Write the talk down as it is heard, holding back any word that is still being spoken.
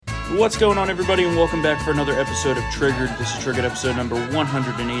What's going on, everybody, and welcome back for another episode of Triggered. This is Triggered episode number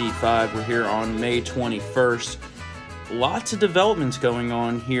 185. We're here on May 21st. Lots of developments going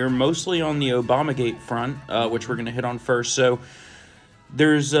on here, mostly on the Obamagate front, which we're going to hit on first. So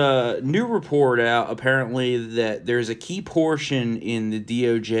there's a new report out, apparently, that there's a key portion in the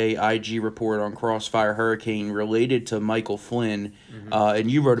DOJ IG report on Crossfire Hurricane related to Michael Flynn.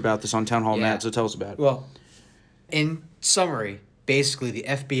 And you wrote about this on Town Hall Matt, so tell us about it. Well, in summary, basically, the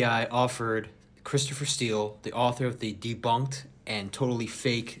FBI offered Christopher Steele, the author of the debunked and totally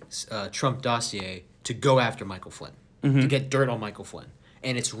fake Trump dossier, to go after Michael Flynn, to get dirt on Michael Flynn,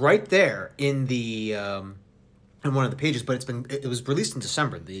 and it's right there in the in one of the pages. But it was released in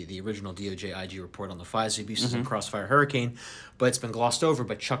December, the original DOJ IG report on the FISA abuses in Crossfire Hurricane, but it's been glossed over.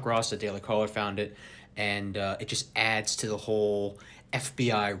 But Chuck Ross, the Daily Caller, found it, and it just adds to the whole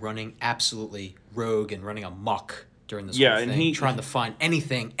FBI running absolutely rogue and running amok during this whole thing, trying to find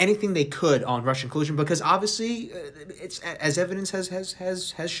anything they could on Russian collusion, because obviously, it's as evidence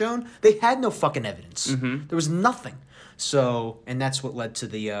has shown, they had no fucking evidence. There was nothing. So, and that's what led to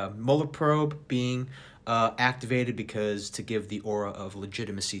the Mueller probe being activated, because to give the aura of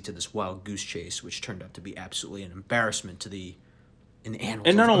legitimacy to this wild goose chase, which turned out to be absolutely an embarrassment to the annals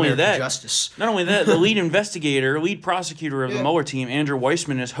of American justice. Not only that, the lead prosecutor of the Mueller team, Andrew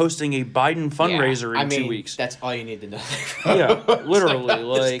Weissman, is hosting a Biden fundraiser in 2 weeks. That's all you need to know.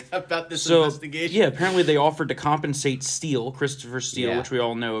 Literally. About this investigation. Yeah, apparently they offered to compensate Christopher Steele, which we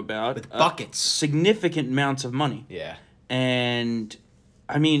all know about. With buckets. Significant amounts of money. Yeah. And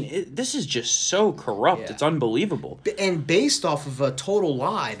I mean, this is just so corrupt. Yeah. It's unbelievable. And based off of a total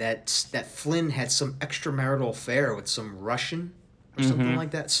lie that Flynn had some extramarital affair with some Russian or something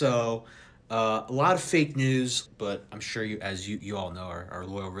like that. So a lot of fake news, but I'm sure you all know, our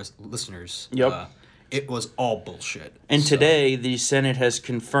loyal listeners, it was all bullshit. And today, the Senate has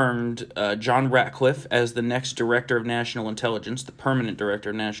confirmed John Ratcliffe as the next Director of National Intelligence, the permanent Director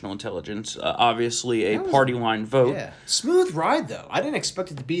of National Intelligence. Obviously, a party line vote. Yeah, smooth ride though. I didn't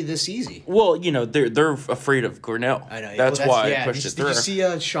expect it to be this easy. Well, they're afraid of Grinnell. I know. That's why I pushed it through. Did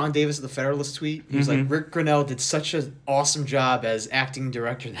you see Sean Davis of the Federalist tweet? He was like, Rick Grinnell did such an awesome job as acting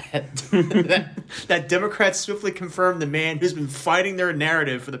director that Democrats swiftly confirmed the man who's been fighting their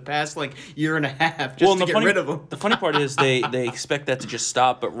narrative for the past year and a half to get rid of him. The funny part is they expect that to just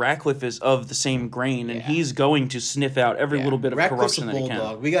stop, but Ratcliffe is of the same grain, and he's going to sniff out every little bit of corruption that he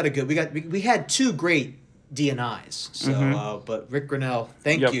can. We had two great DNIs. So, but Rick Grinnell,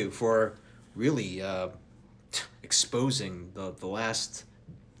 thank you for really exposing the last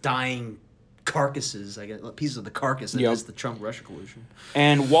dying carcasses, I guess, pieces of the carcass that is the Trump-Russia collusion.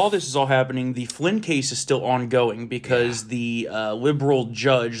 And while this is all happening, the Flynn case is still ongoing because the liberal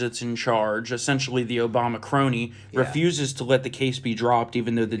judge that's in charge, essentially the Obama crony, refuses to let the case be dropped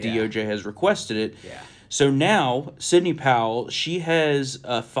even though the DOJ has requested it. Yeah. So now, Sidney Powell, she has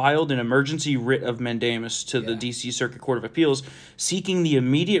filed an emergency writ of mandamus to the D.C. Circuit Court of Appeals, seeking the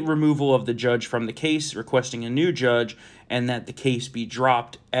immediate removal of the judge from the case, requesting a new judge, and that the case be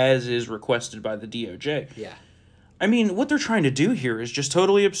dropped as is requested by the DOJ. Yeah. I mean, what they're trying to do here is just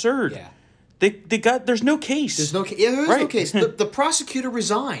totally absurd. Yeah. There's no case. There's no case. Yeah, there is no case. The prosecutor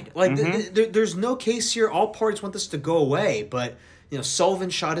resigned. There's no case here. All parties want this to go away, but Sullivan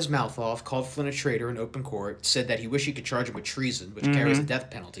shot his mouth off, called Flynn a traitor in open court, said that he wished he could charge him with treason, which carries a death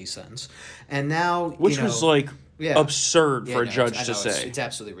penalty sentence. And now, which was absurd for a judge to say. It's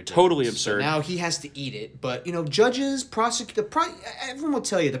absolutely ridiculous. Totally absurd. So now he has to eat it. But judges, everyone will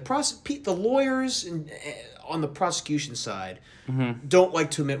tell you the lawyers on the prosecution side don't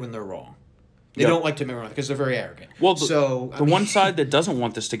like to admit when they're wrong. They don't like to admit because they're very arrogant. Well, the one side that doesn't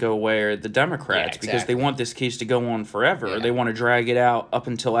want this to go away are the Democrats, because they want this case to go on forever. Yeah. They want to drag it out up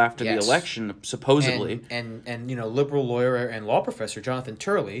until after the election, supposedly. And liberal lawyer and law professor Jonathan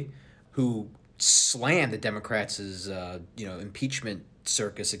Turley, who slammed the Democrats' impeachment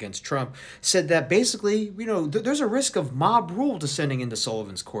circus against Trump, said that basically, there's a risk of mob rule descending into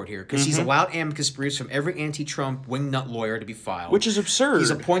Sullivan's court here, because he's allowed amicus briefs from every anti-Trump wingnut lawyer to be filed. Which is absurd.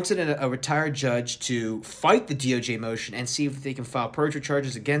 He's appointed a retired judge to fight the DOJ motion and see if they can file perjury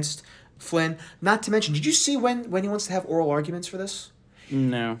charges against Flynn. Not to mention, did you see when he wants to have oral arguments for this?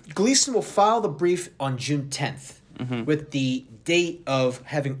 No. Gleason will file the brief on June 10th with the date of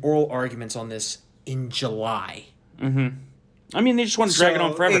having oral arguments on this in July. I mean, they just want to drag it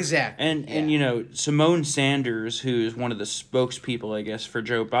on forever. Exactly. And Simone Sanders, who is one of the spokespeople, I guess, for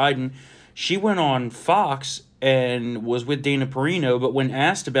Joe Biden, she went on Fox and was with Dana Perino, but when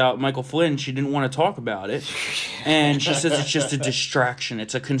asked about Michael Flynn, she didn't want to talk about it. And she says it's just a distraction.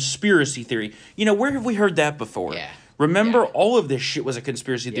 It's a conspiracy theory. Where have we heard that before? Yeah. Remember, all of this shit was a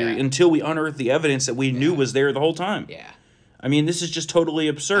conspiracy theory until we unearthed the evidence that we knew was there the whole time. Yeah. I mean, this is just totally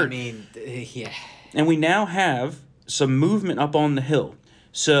absurd. I mean, yeah. And we now have some movement up on the Hill.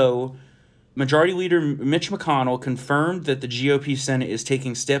 So, Majority Leader Mitch McConnell confirmed that the GOP Senate is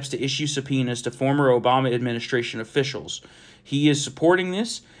taking steps to issue subpoenas to former Obama administration officials. He is supporting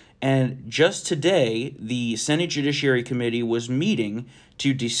this, and just today, the Senate Judiciary Committee was meeting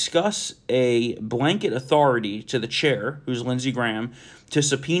to discuss a blanket authority to the chair, who's Lindsey Graham, to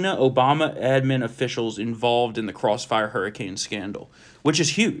subpoena Obama admin officials involved in the Crossfire Hurricane scandal, which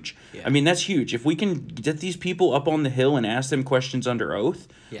is huge. Yeah. I mean, that's huge. If we can get these people up on the Hill and ask them questions under oath,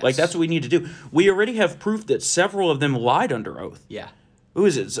 like, that's what we need to do. We already have proof that several of them lied under oath. Yeah. Who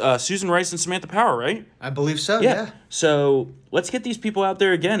is it? Susan Rice and Samantha Power, right? I believe so, yeah. So let's get these people out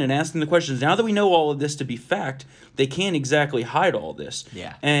there again and ask them the questions. Now that we know all of this to be fact, they can't exactly hide all this.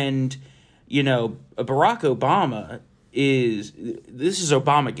 Yeah. And, Barack Obama this is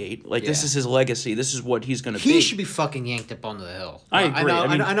Obamagate. Like, this is his legacy. This is what he's going to be. He should be fucking yanked up onto the Hill. I agree.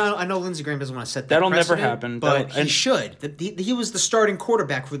 I know Lindsey Graham doesn't want to set that that'll precedent, never happen. But he should. He was the starting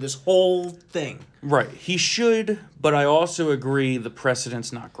quarterback for this whole thing. Right. He should, but I also agree the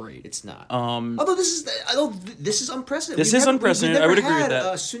precedent's not great. It's not. Although this is unprecedented. This is unprecedented. I would agree with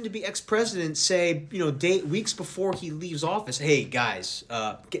that. A soon-to-be ex-president say, weeks before he leaves office, hey guys,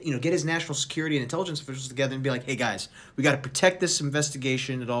 get his national security and intelligence officials together and be like, hey guys, we got to protect this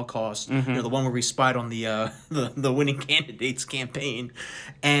investigation at all costs. Mm-hmm. The one where we spied on the winning candidate's campaign,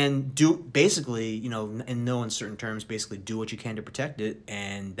 and do basically, in no uncertain terms, basically do what you can to protect it,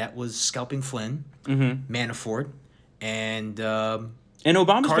 and that was scalping Flynn. Mm-hmm. Manafort, and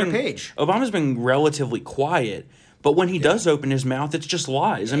Obama's been relatively quiet, but when he does open his mouth, it's just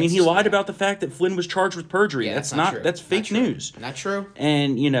lies. Yeah, I mean, he lied about the fact that Flynn was charged with perjury. Yeah, that's not true. That's fake news. Not true.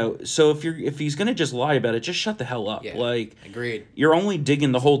 And so if he's gonna just lie about it, just shut the hell up. Yeah, like, agreed. You're only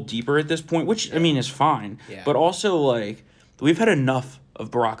digging the hole deeper at this point, which I mean is fine. Yeah. But also, like, we've had enough of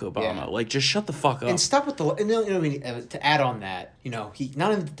Barack Obama. Yeah. Like, just shut the fuck up. And stop with to add on that, he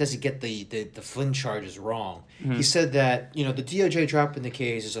not only does he get the Flynn charges wrong, he said that, the DOJ dropping the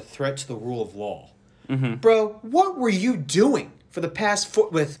case is a threat to the rule of law. Mm-hmm. Bro, what were you doing for the past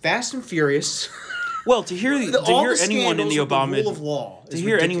with Fast and Furious? Well, to hear anyone in the Obama rule of law to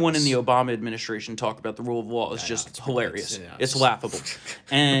hear anyone in the Obama administration talk about the rule of law is just hilarious. It's laughable.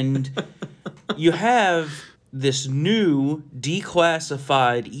 And you have this new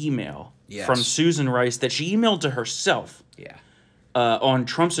declassified email from Susan Rice that she emailed to herself on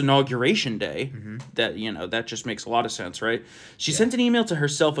Trump's inauguration day. Mm-hmm. That just makes a lot of sense, right? She sent an email to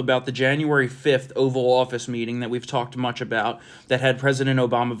herself about the January 5th Oval Office meeting that we've talked much about that had President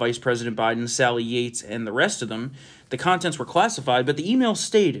Obama, Vice President Biden, Sally Yates, and the rest of them. The contents were classified, but the email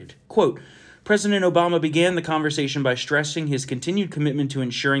stated, quote, President Obama began the conversation by stressing his continued commitment to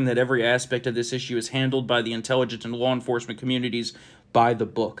ensuring that every aspect of this issue is handled by the intelligence and law enforcement communities by the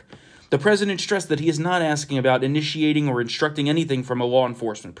book. The president stressed that he is not asking about initiating or instructing anything from a law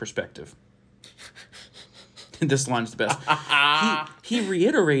enforcement perspective. This line's the best. He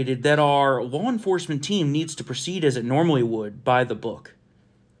reiterated that our law enforcement team needs to proceed as it normally would by the book.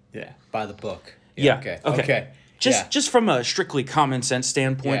 Yeah, by the book. Yeah. Okay. Just from a strictly common sense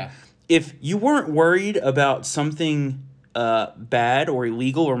standpoint, if you weren't worried about something bad or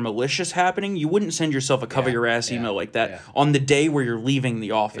illegal or malicious happening, you wouldn't send yourself a cover-your-ass email like that on the day where you're leaving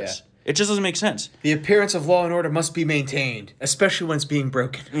the office. Yeah. It just doesn't make sense. The appearance of law and order must be maintained, especially when it's being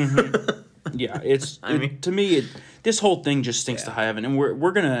broken. Mm-hmm. Yeah, to me, this whole thing just stinks to high heaven, and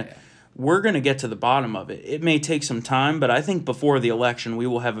we're gonna get to the bottom of it. It may take some time, but I think before the election, we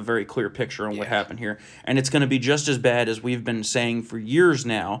will have a very clear picture on what happened here, and it's going to be just as bad as we've been saying for years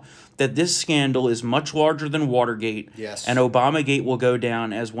now. That this scandal is much larger than Watergate, and Obamagate will go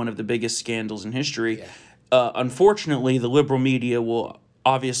down as one of the biggest scandals in history. Yeah. Unfortunately, the liberal media will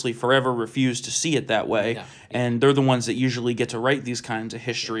obviously forever refuse to see it that way, and they're the ones that usually get to write these kinds of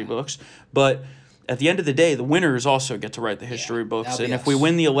history books. But at the end of the day, the winners also get to write the history books, and if we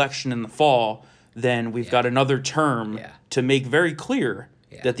win the election in the fall, then we've got another term to make very clear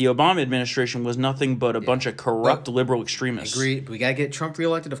that the Obama administration was nothing but a bunch of corrupt liberal extremists. Agreed. We got to get Trump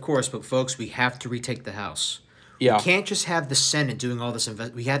reelected, of course, but folks, we have to retake the House. Yeah. We can't just have the Senate doing all this.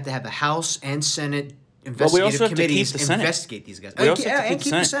 We have to have the House and Senate investigative committees investigate these guys. We also have to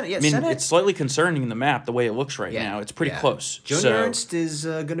keep the Senate. Yeah, Senate. It's slightly concerning in the map the way it looks right now. It's pretty close. Joni Ernst is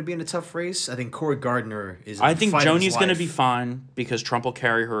going to be in a tough race. I think Cory Gardner is. I think Joni's going to be fine because Trump will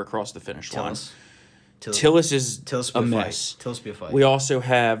carry her across the finish line. Tillis is a mess. Tillis be a fight. We also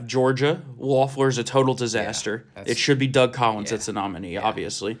have Georgia. Loeffler's a total disaster. It should be Doug Collins that's the nominee,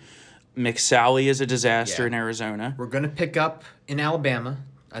 obviously. McSally is a disaster Yeah. in Arizona. We're going to pick up in Alabama.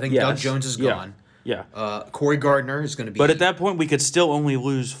 I think Yes. Doug Jones is gone. Yeah. Corey Gardner is going to be... But at that point, we could still only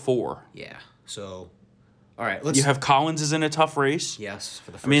lose 4. Yeah. So, all right. Let's... You have Collins is in a tough race. Yes,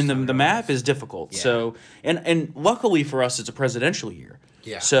 for the first I mean, time the in our map life. is difficult. Yeah. So, and luckily for us, it's a presidential year.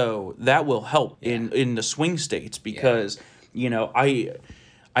 Yeah. So that will help in the swing states because,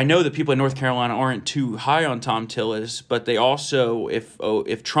 I know that people in North Carolina aren't too high on Tom Tillis, but they also,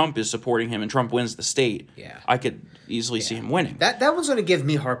 if Trump is supporting him and Trump wins the state, I could easily see him winning. That one's going to give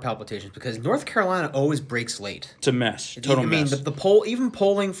me heart palpitations because North Carolina always breaks late. It's a mess. Total mess. I mean, the poll, even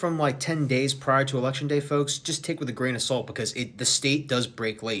polling from like 10 days prior to Election Day, folks, just take with a grain of salt because the state does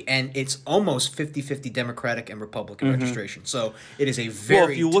break late. And it's almost 50-50 Democratic and Republican registration. So it is a very Well,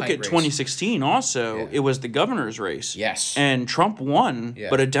 if you look tight at race. 2016 also, it was the governor's race. Yes. And Trump won,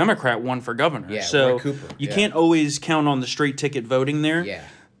 but a Democrat won for governor. Yeah, so Roy Cooper. you can't always count on the straight ticket voting there. Yeah.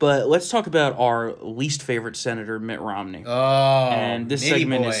 But let's talk about our least favorite senator, Mitt Romney. Oh, and this Mitty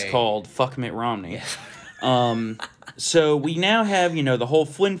segment boy. is called Fuck Mitt Romney. So we now have, the whole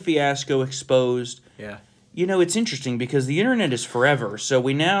Flynn fiasco exposed. Yeah. It's interesting because the internet is forever. So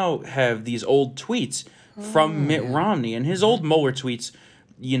we now have these old tweets from Mitt Romney. And his old Mueller tweets,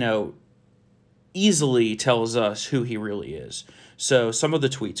 easily tells us who he really is. So some of the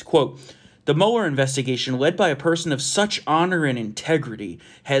tweets, quote, "The Mueller investigation, led by a person of such honor and integrity,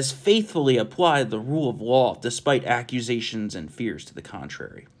 has faithfully applied the rule of law despite accusations and fears to the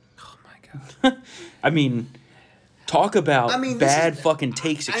contrary." Oh, my God. I mean, talk about bad this is, fucking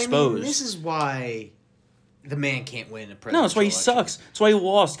takes exposed. I mean, this is why the man can't win a presidential No, that's why he election. sucks. That's why he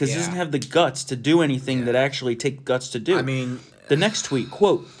lost, because he doesn't have the guts to do anything that actually take guts to do. I mean... The next tweet,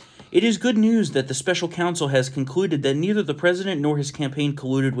 quote, "It is good news that the special counsel has concluded that neither the president nor his campaign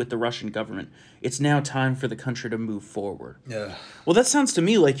colluded with the Russian government. It's now time for the country to move forward." Ugh. Well, that sounds to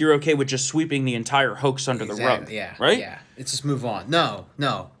me like you're okay with just sweeping the entire hoax under the rug. Yeah. Right? Yeah. Let's just move on.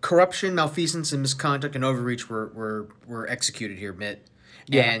 No. Corruption, malfeasance, and misconduct and overreach were executed here, Mitt.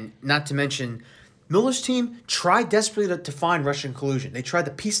 Yeah. And not to mention, Mueller's team tried desperately to find Russian collusion. They tried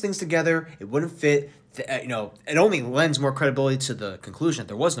to piece things together. It wouldn't fit. It only lends more credibility to the conclusion that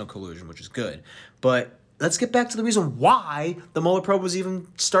there was no collusion, which is good. But let's get back to the reason why the Mueller probe was even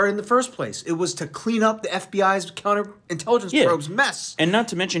started in the first place. It was to clean up the FBI's counterintelligence probe's mess. And not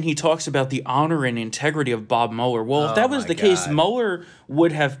to mention, he talks about the honor and integrity of Bob Mueller. Well, if that was the case, Mueller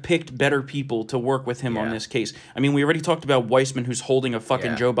would have picked better people to work with him on this case. I mean, we already talked about Weissman, who's holding a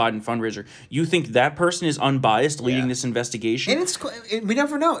fucking Joe Biden fundraiser. You think that person is unbiased leading this investigation? And we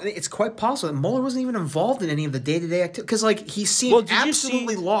never know. It's quite possible that Mueller wasn't even involved in any of the day-to-day activity. Because, he seemed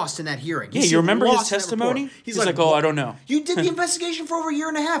absolutely lost in that hearing. Yeah, you remember his testimony? He's like, "Oh, I don't know." You did the investigation for over a year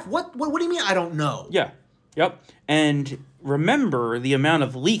and a half. What do you mean I don't know? Yeah. Yep. And remember the amount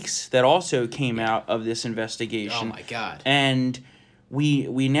of leaks that also came out of this investigation. Oh, my God. And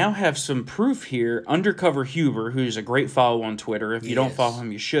we now have some proof here. Undercover Huber, who's a great follow on Twitter. If you don't follow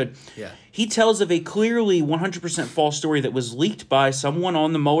him, you should. Yeah. He tells of a clearly 100% false story that was leaked by someone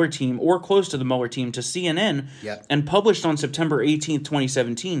on the Mueller team or close to the Mueller team to CNN and published on September 18th,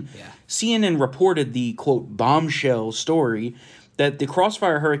 2017. Yeah. CNN reported the, quote, bombshell story that the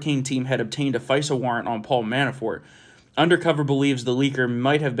Crossfire Hurricane team had obtained a FISA warrant on Paul Manafort. Undercover believes the leaker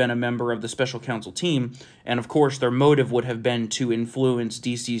might have been a member of the special counsel team, and of course their motive would have been to influence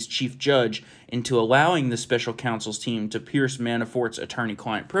DC's chief judge into allowing the special counsel's team to pierce Manafort's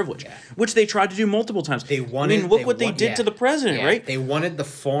attorney-client privilege, which they tried to do multiple times. Look what they did to the president, right? They wanted the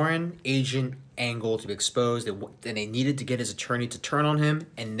foreign agent angle to be exposed, and they needed to get his attorney to turn on him,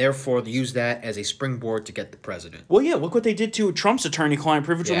 and therefore use that as a springboard to get the president. Well, yeah, look what they did to Trump's attorney-client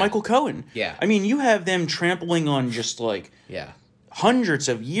privilege with Michael Cohen. Yeah. I mean, you have them trampling on just hundreds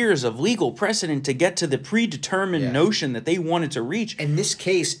of years of legal precedent to get to the predetermined notion that they wanted to reach. And this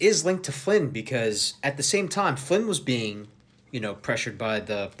case is linked to Flynn because at the same time, Flynn was being, pressured by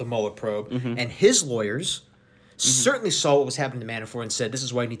the Mueller probe, and his lawyers certainly saw what was happening to Manafort and said, "This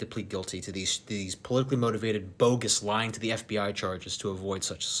is why you need to plead guilty to these politically motivated, bogus, lying to the FBI charges to avoid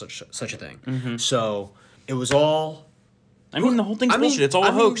such a thing." So it was all. I mean, the whole thing's bullshit. It's all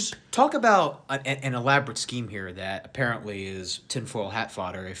a hoax. Talk about an elaborate scheme here that apparently is tinfoil hat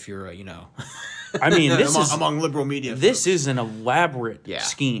fodder. If you're, I mean, this is among liberal media. This is an elaborate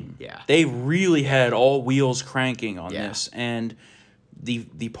scheme. Yeah, they really had all wheels cranking on this, and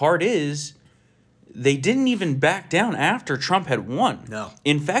the part is, they didn't even back down after Trump had won. No,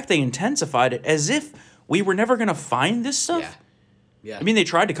 in fact, they intensified it as if we were never going to find this stuff. Yeah. I mean, they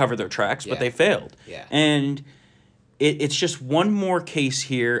tried to cover their tracks, but they failed. Yeah, and it's just one more case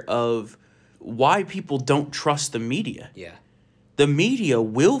here of why people don't trust the media. Yeah. The media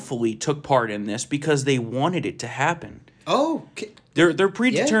willfully took part in this because they wanted it to happen. Oh, Their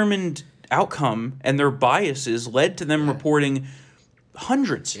predetermined outcome and their biases led to them reporting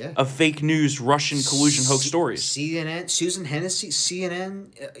hundreds of fake news, Russian collusion hoax stories. CNN, Susan Hennessy, CNN,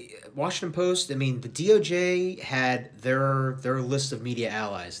 Washington Post. I mean, the DOJ had their list of media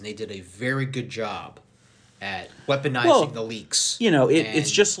allies, and they did a very good job at weaponizing the leaks. It's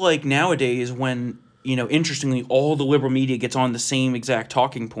just like nowadays when, interestingly, all the liberal media gets on the same exact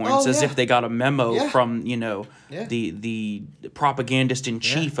talking points as if they got a memo from, the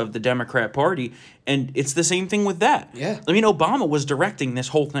propagandist-in-chief of the Democrat Party. And it's the same thing with that. Yeah. I mean, Obama was directing this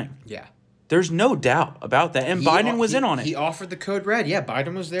whole thing. Yeah. There's no doubt about that. And Biden was in on it. He offered the code red. Yeah,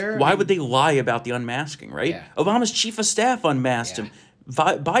 Biden was there. Why would they lie about the unmasking, right? Yeah. Obama's chief of staff unmasked him.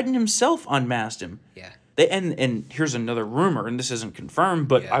 Biden himself unmasked him. Yeah. And here's another rumor, and this isn't confirmed,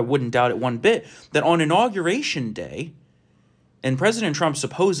 but I wouldn't doubt it one bit, that on Inauguration Day, and President Trump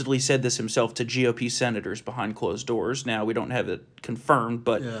supposedly said this himself to GOP senators behind closed doors. Now, we don't have it confirmed,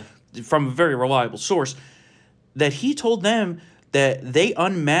 but from a very reliable source, that he told them that they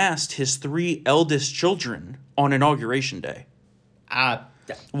unmasked his 3 eldest children on Inauguration Day.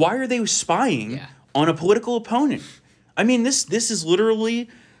 Why are they spying on a political opponent? I mean, this is literally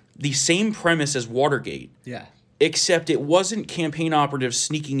the same premise as Watergate. Yeah. Except it wasn't campaign operatives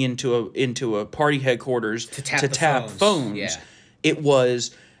sneaking into a party headquarters to tap phones. Yeah. It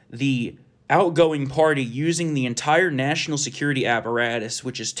was the outgoing party using the entire national security apparatus,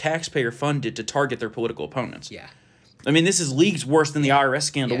 which is taxpayer funded, to target their political opponents. Yeah. I mean, this is leagues worse than the IRS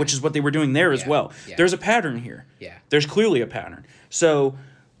scandal, which is what they were doing there as well. Yeah. There's a pattern here. Yeah. There's clearly a pattern. So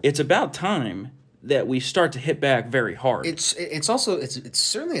it's about time that we start to hit back very hard. It's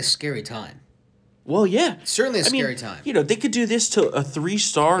certainly a scary time. Well, yeah. It's certainly a scary time. They could do this to a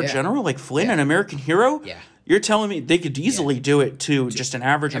 3-star general like Flynn, an American hero. Yeah. You're telling me they could easily do it to just an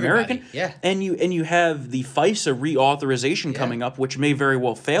average American? Yeah. And you have the FISA reauthorization coming up, which may very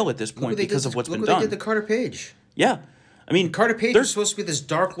well fail at this point because of what's been done. Look what they did to Carter Page. Yeah. I mean, Carter Page was supposed to be this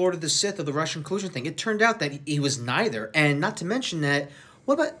Dark Lord of the Sith of the Russian collusion thing. It turned out that he was neither. And not to mention that,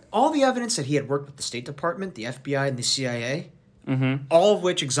 what about all the evidence that he had worked with the State Department, the FBI, and the CIA? Mm-hmm. All of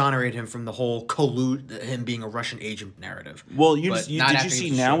which exonerated him from the whole him being a Russian agent narrative. Well, did you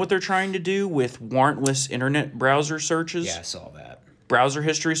see now what they're trying to do with warrantless internet browser searches? Yeah, I saw that. Browser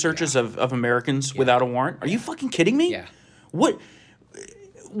history searches of Americans without a warrant? Are you fucking kidding me? Yeah.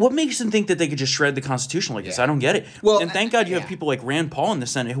 What makes them think that they could just shred the Constitution like this? I don't get it. Well, and thank God you have people like Rand Paul in the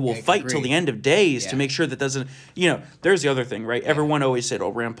Senate who will fight till the end of days to make sure that doesn't... there's the other thing, right? Everyone always said,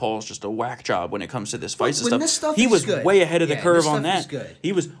 Rand Paul's just a whack job when it comes to this FISA stuff. He was way ahead of the curve on that.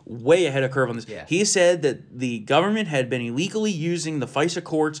 He was way ahead of curve on this. Yeah. He said that the government had been illegally using the FISA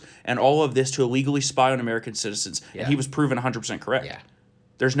courts and all of this to illegally spy on American citizens. Yeah. And he was proven 100% correct. Yeah.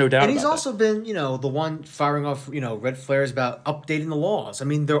 There's no doubt about that. And he's also been, the one firing off, red flares about updating the laws. I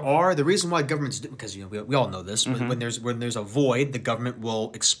mean, the reason why governments do, because, we all know this, when there's a void, the government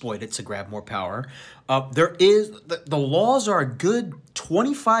will exploit it to grab more power. The laws are a good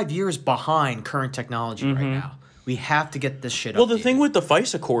 25 years behind current technology right now. We have to get this shit updated. Well, the thing with the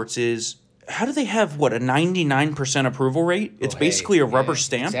FISA courts is, how do they have, a 99% approval rate? It's basically a rubber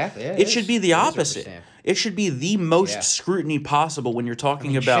stamp. Exactly. Yeah, it should be the opposite. It should be the most scrutiny possible when you're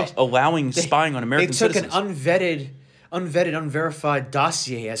talking about allowing spying on American citizens. They took an unverified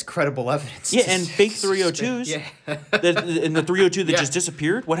dossier as credible evidence. Yeah, and fake 302s. And the 302 that just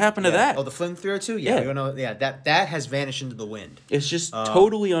disappeared. What happened to that? Oh, the Flynn 302? Yeah, we don't know. Yeah, that has vanished into the wind. It's just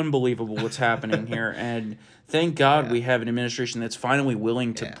totally unbelievable what's happening here. And thank God we have an administration that's finally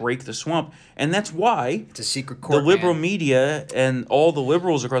willing to break the swamp. And that's why it's a secret court, the liberal media and all the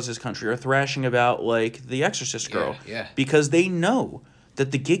liberals across this country are thrashing about, like, the Exorcist girl. Yeah. Because they know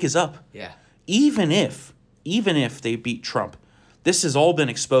that the gig is up. Yeah. Even if they beat Trump, this has all been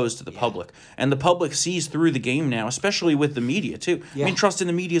exposed to the public. And the public sees through the game now, especially with the media, too. Yeah. I mean, trust in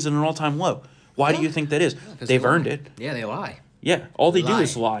the media is at an all-time low. Why do you think that is? They've earned it. Yeah, they lie. Yeah, all they do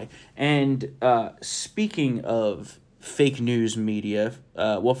is lie. And speaking of fake news media,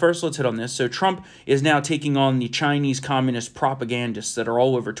 well, first let's hit on this. So Trump is now taking on the Chinese communist propagandists that are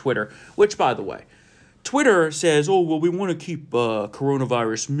all over Twitter, which, by the way, Twitter says, we want to keep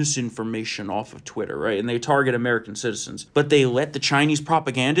coronavirus misinformation off of Twitter, right? And they target American citizens. But they let the Chinese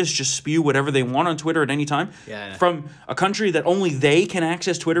propagandists just spew whatever they want on Twitter at any time from a country that only they can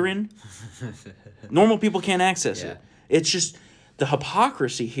access Twitter in. Normal people can't access it. It's just... the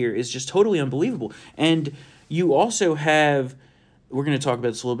hypocrisy here is just totally unbelievable. And you also have we're going to talk about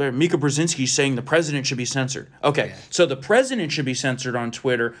this a little bit. Mika Brzezinski's saying the president should be censored. Okay, so the president should be censored on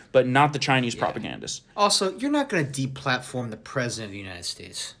Twitter, but not the Chinese propagandists. Also, you're not going to deplatform the president of the United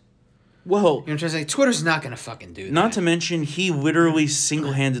States. Well, you know what I'm trying to say? Twitter's not going to fucking do that. Not to mention, he literally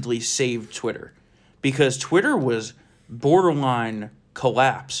single-handedly saved Twitter, because Twitter was borderline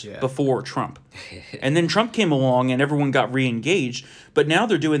collapse before Trump. And then Trump came along and everyone got re-engaged, but now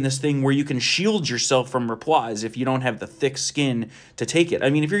they're doing this thing where you can shield yourself from replies if you don't have the thick skin to take it. I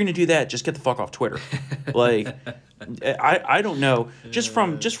mean, if you're going to do that, just get the fuck off Twitter. Like, I don't know, just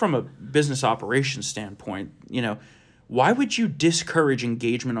from a business operations standpoint, you know, why would you discourage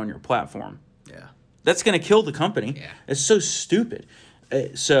engagement on your platform? Yeah. That's going to kill the company. Yeah. It's so stupid.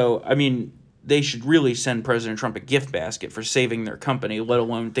 So, I mean, they should really send President Trump a gift basket for saving their company, let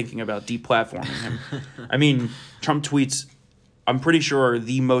alone thinking about deplatforming him. I mean, Trump tweets, I'm pretty sure, are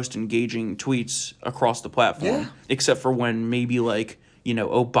the most engaging tweets across the platform, except for when maybe, like, you know,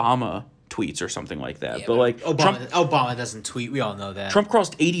 Obama tweets or something like that. Yeah, but like, Obama doesn't tweet. We all know that. Trump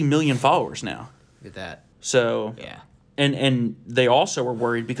crossed 80 million followers now. Look at that. So, yeah. And they also were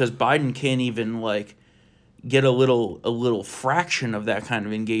worried because Biden can't even, like, get a little fraction of that kind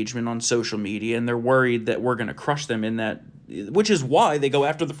of engagement on social media, and they're worried that we're going to crush them in that, which is why they go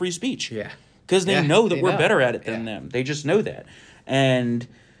after the free speech. Yeah. Because they know that we're better at it than them. They just know that. And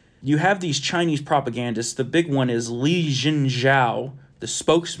you have these Chinese propagandists. The big one is Li Jinzhao, the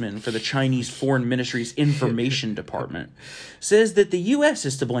spokesman for the Chinese Foreign Ministry's Information Department, says that the U.S.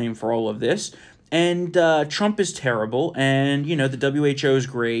 is to blame for all of this. And Trump is terrible, and, you know, the WHO is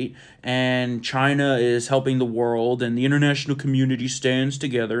great, and China is helping the world, and the international community stands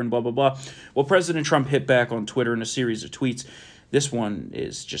together, and blah, blah, blah. Well, President Trump hit back on Twitter in a series of tweets. This one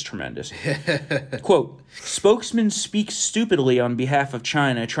is just tremendous. Quote, spokesman speaks stupidly on behalf of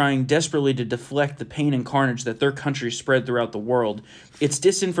China, trying desperately to deflect the pain and carnage that their country spread throughout the world. Its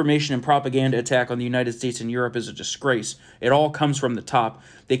disinformation and propaganda attack on the United States and Europe is a disgrace. It all comes from the top.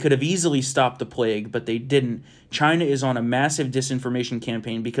 They could have easily stopped the plague, but they didn't. China is on a massive disinformation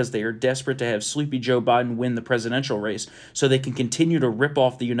campaign because they are desperate to have sleepy Joe Biden win the presidential race so they can continue to rip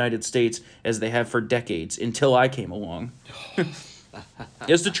off the United States as they have for decades until I came along.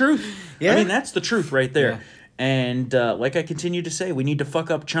 It's the truth. Yeah. I mean, that's the truth right there. Yeah. And like I continue to say, we need to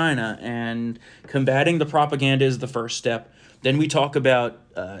fuck up China, and combating the propaganda is the first step. Then we talk about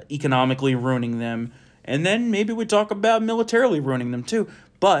economically ruining them, and then maybe we talk about militarily ruining them too.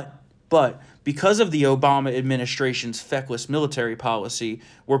 But because of the Obama administration's feckless military policy,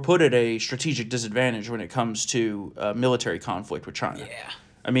 we're put at a strategic disadvantage when it comes to military conflict with China. Yeah.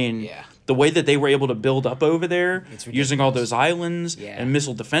 I mean, the way that they were able to build up over there, using all those islands and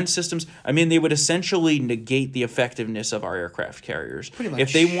missile defense systems, I mean, they would essentially negate the effectiveness of our aircraft carriers. Pretty much.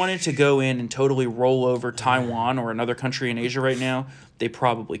 If they wanted to go in and totally roll over Taiwan or another country in Asia right now, they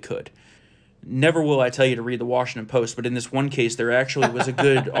probably could. Never will I tell you to read the Washington Post, but in this one case, there actually was a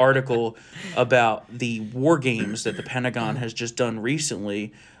good article about the war games that the Pentagon has just done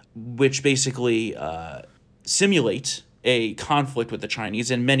recently, which basically simulates a conflict with the Chinese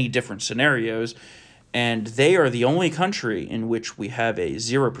in many different scenarios, and they are the only country in which we have a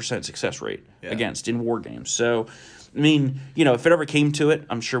 0% success rate against in war games. So, I mean, you know, if it ever came to it,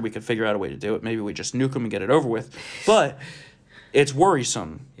 I'm sure we could figure out a way to do it. Maybe we just nuke them and get it over with. But it's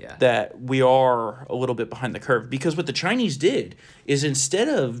worrisome that we are a little bit behind the curve, because what the Chinese did is, instead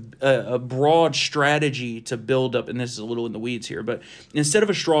of a broad strategy to build up, and this is a little in the weeds here, but instead of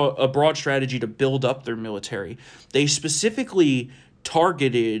a broad strategy to build up their military, they specifically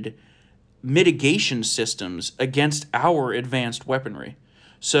targeted mitigation systems against our advanced weaponry.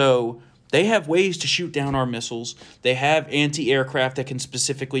 So they have ways to shoot down our missiles. They have anti-aircraft that can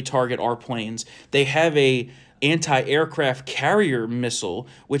specifically target our planes. They have a anti-aircraft carrier missile,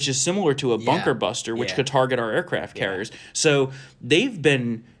 which is similar to a bunker buster, which could target our aircraft carriers. So they've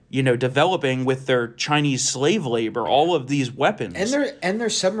been, you know, developing with their Chinese slave labor all of these weapons. And their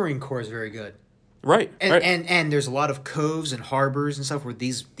submarine corps is very good. Right. And there's a lot of coves and harbors and stuff where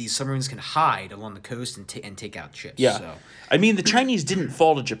these submarines can hide along the coast and take out ships. Yeah. So. I mean, the Chinese didn't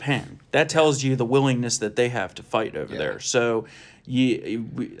fall to Japan. That tells you the willingness that they have to fight over there. So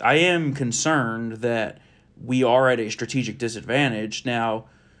I am concerned that we are at a strategic disadvantage. Now,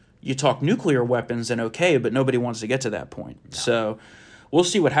 you talk nuclear weapons and okay, but nobody wants to get to that point. No. So we'll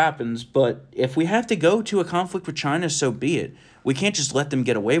see what happens. But if we have to go to a conflict with China, so be it. We can't just let them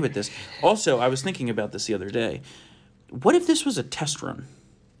get away with this. Also, I was thinking about this the other day. What if this was a test run?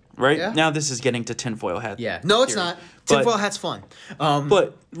 Right? Yeah. Now this is getting to tinfoil hat. Yeah. No, it's not. Tinfoil hat's fun.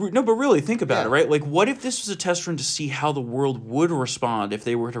 But really think about it, right? Like, what if this was a test run to see how the world would respond if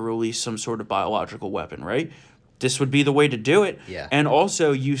they were to release some sort of biological weapon, right? this would be the way to do it. Yeah. And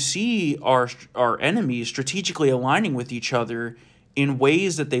also, you see our enemies strategically aligning with each other in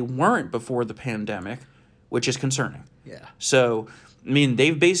ways that they weren't before the pandemic, which is concerning. Yeah. So, I mean,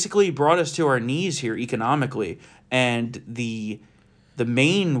 they've basically brought us to our knees here economically, and the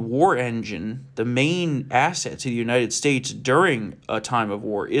main war engine, the main asset to the United States during a time of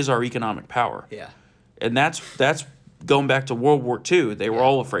war is our economic power. Yeah. And that's going back to World War II. They were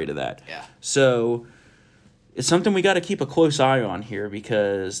all afraid of that. Yeah. So it's something we got to keep a close eye on here,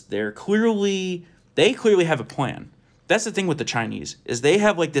 because they clearly have a plan. That's the thing with the Chinese, is they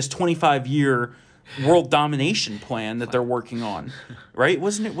have like this 25-year world domination plan that they're working on, right?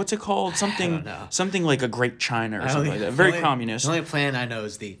 Wasn't it? What's it called? Something like a Great China or something like that. Very communist. The only plan I know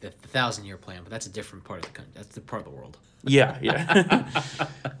is the 1,000-year plan, but that's a different part of the country. That's the part of the world. Yeah.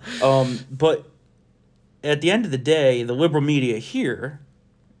 But at the end of the day, the liberal media here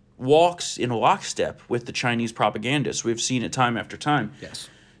walks in lockstep with the Chinese propagandists. We've seen it time after time. Yes.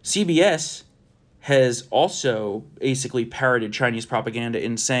 CBS has also basically parroted Chinese propaganda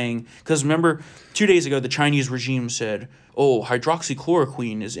in saying, because remember, 2 days ago, the Chinese regime said,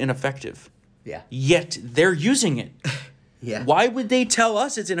 hydroxychloroquine is ineffective. Yeah. Yet they're using it. Yeah. Why would they tell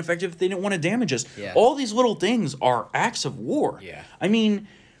us it's ineffective if they didn't want to damage us? Yeah. All these little things are acts of war. Yeah. I mean,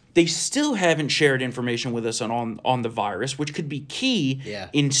 they still haven't shared information with us on the virus, which could be key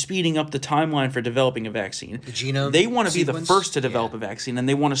in speeding up the timeline for developing a vaccine. The genome They want to be the sequence? first to develop a vaccine, and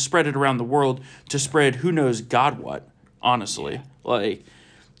they want to spread it around the world to spread who knows God what, honestly. Yeah. Like,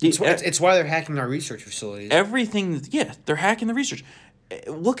 it's why they're hacking our research facilities. Everything, they're hacking the research.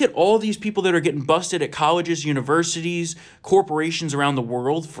 Look at all these people that are getting busted at colleges, universities, corporations around the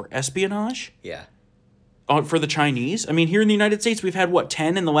world for espionage. Yeah. For the Chinese. I mean, here in the United States, we've had,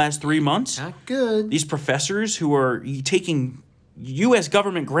 10 in the last 3 months? Not good. These professors who are taking U.S.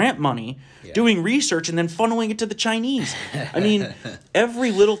 government grant money, doing research, and then funneling it to the Chinese. I mean,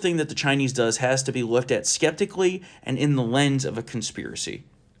 every little thing that the Chinese does has to be looked at skeptically and in the lens of a conspiracy.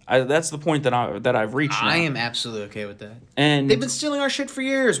 That's the point that I've reached now. I am absolutely okay with that. And they've been stealing our shit for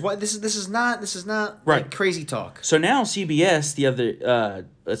years. Why this is not right. like crazy talk. So now CBS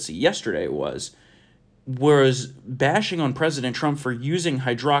yesterday was bashing on President Trump for using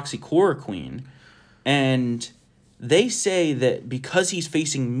hydroxychloroquine, and they say that because he's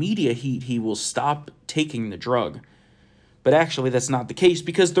facing media heat, he will stop taking the drug. But actually, that's not the case,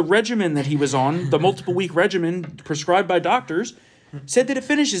 because the regimen that he was on, the multiple-week regimen prescribed by doctors, said that it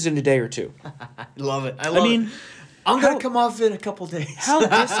finishes in a day or two. I love it. I mean, I'm going to come off in a couple days.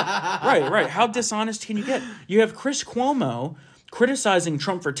 Right. How dishonest can you get? You have Chris Cuomo criticizing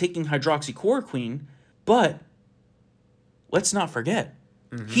Trump for taking hydroxychloroquine, but let's not forget,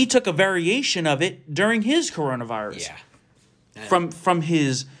 he took a variation of it during his coronavirus. Yeah. From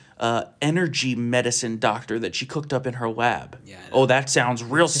his energy medicine doctor that she cooked up in her lab. Yeah. That sounds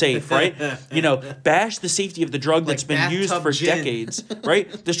real safe, right? Bash the safety of the drug that's been used for decades, right?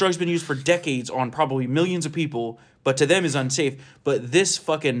 This drug's been used for decades on probably millions of people, but to them is unsafe. But this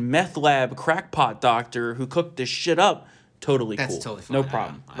fucking meth lab crackpot doctor who cooked this shit up, totally cool. That's totally fine. No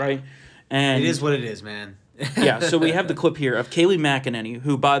problem, right? And it is what it is, man. So we have the clip here of Kayleigh McEnany,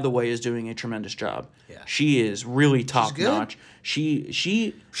 who, by the way, is doing a tremendous job. Yeah. She is really top notch.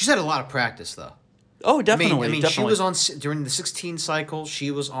 She's had a lot of practice, though. Oh, definitely. I mean, definitely. she was on during the 16 cycle.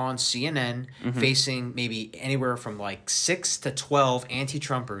 She was on CNN, facing maybe anywhere from like 6 to 12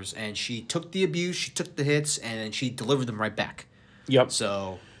 anti-Trumpers, and she took the abuse, she took the hits, and then she delivered them right back. Yep.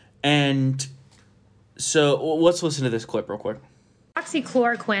 So let's listen to this clip real quick.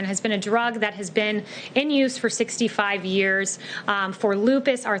 Hydroxychloroquine has been a drug that has been in use for 65 years for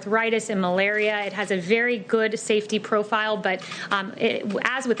lupus, arthritis, and malaria. It has a very good safety profile, but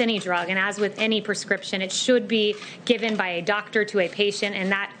as with any drug and as with any prescription, it should be given by a doctor to a patient in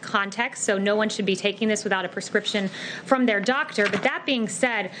that context. So no one should be taking this without a prescription from their doctor. But that being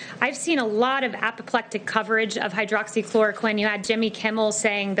said, I've seen a lot of apoplectic coverage of hydroxychloroquine. You had Jimmy Kimmel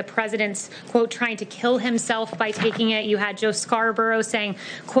saying the president's, quote, trying to kill himself by taking it. You had Joe Scarborough saying,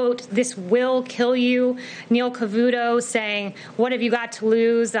 quote, this will kill you. Neil Cavuto saying, what have you got to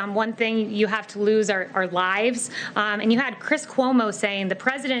lose? One thing you have to lose are lives. And you had Chris Cuomo saying the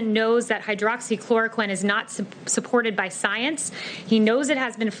president knows that hydroxychloroquine is not supported by science. He knows it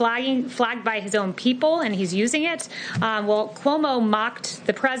has been flagged by his own people, and he's using it. Well, Cuomo mocked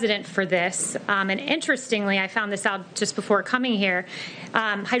the president for this. And interestingly, I found this out just before coming here.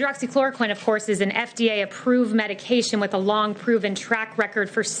 Hydroxychloroquine, of course, is an FDA-approved medication with a long-proven track record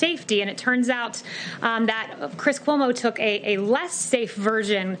for safety, and it turns out that Chris Cuomo took a less safe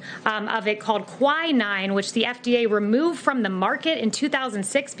version of it called quinine, which the FDA removed from the market in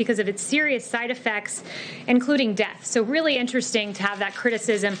 2006 because of its serious side effects, including death. So really interesting to have that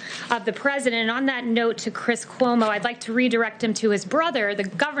criticism of the president. And on that note to Chris Cuomo, I'd like to redirect him to his brother, the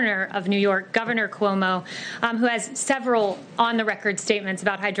governor of New York, Governor Cuomo, who has several on-the-record statements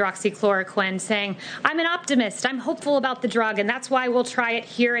about hydroxychloroquine, saying, I'm an optimist, I'm hopeful about the drug, and that's why we'll try it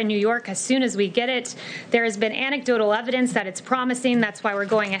here in New York as soon as we get it. There has been anecdotal evidence that it's promising, that's why we're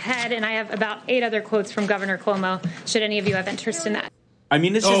going ahead, and I have about 8 other quotes from Governor Cuomo, should any of you have interest in that. I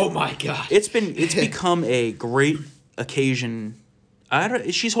mean, my God. It's become a great occasion.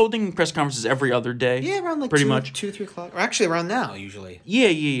 She's holding press conferences every other day. Yeah, around pretty 2, much 3 o'clock. Or actually around now, usually.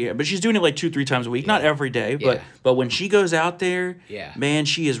 Yeah. But she's doing it like 2-3 times a week. Not every day, but when she goes out there, man,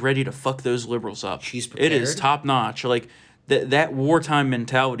 she is ready to fuck those liberals up. She's prepared. It is top notch. Like that wartime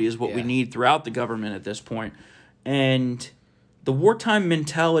mentality is what we need throughout the government at this point. And the wartime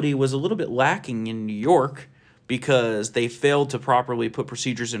mentality was a little bit lacking in New York, because they failed to properly put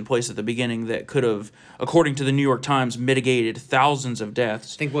procedures in place at the beginning that could have, according to the New York Times, mitigated thousands of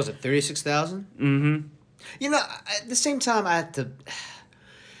deaths. I think, was it 36,000? Mm-hmm. You know, at the same time, I have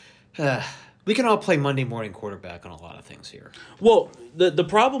to... we can all play Monday morning quarterback on a lot of things here. Well, the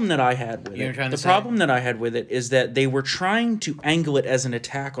problem that I had with that I had with it is that they were trying to angle it as an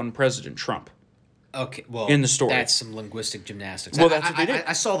attack on President Trump. Okay, well, in the story. That's some linguistic gymnastics. Well, that's what they did.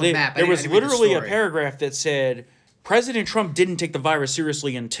 I saw the map. There was literally a paragraph that said, President Trump didn't take the virus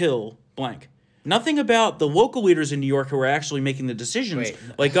seriously until blank. Nothing about the local leaders in New York who were actually making the decisions,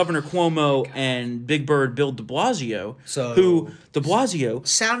 like Governor Cuomo and Big Bird Bill de Blasio, who de Blasio...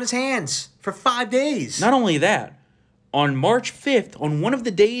 sat on his hands for 5 days. Not only that, on March 5th, on one of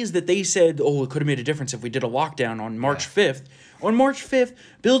the days that they said, it could have made a difference if we did a lockdown on March 5th, on March 5th,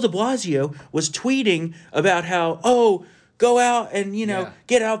 Bill de Blasio was tweeting about how, go out and,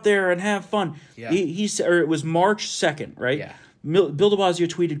 get out there and have fun. Yeah. He said, or it was March 2nd, right? Yeah. Bill de Blasio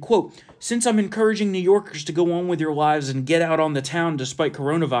tweeted, quote, since I'm encouraging New Yorkers to go on with your lives and get out on the town despite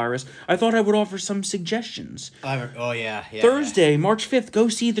coronavirus, I thought I would offer some suggestions. Thursday, March 5th, go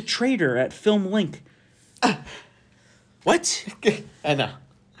see The Traitor at Film Link. What? I know.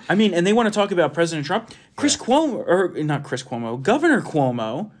 I mean, and they want to talk about President Trump. Governor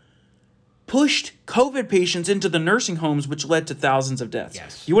Cuomo pushed COVID patients into the nursing homes, which led to thousands of deaths.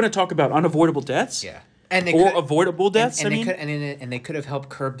 Yes. You want to talk about unavoidable deaths? Yeah. Avoidable deaths, and they could have helped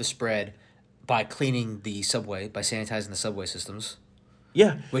curb the spread by cleaning the subway, by sanitizing the subway systems.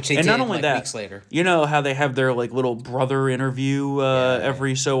 Yeah. Which they did not only that, weeks later. You know how they have their little brother interview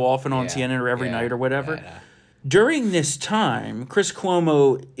every so often on CNN or every night or whatever? Yeah. During this time, Chris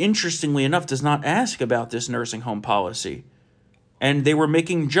Cuomo, interestingly enough, does not ask about this nursing home policy. And they were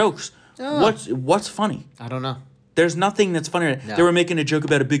making jokes. What's funny? I don't know. There's nothing that's funny. No. They were making a joke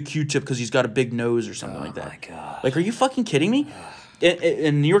about a big Q-tip because he's got a big nose or something like that. Oh, my God. Like, are you fucking kidding me?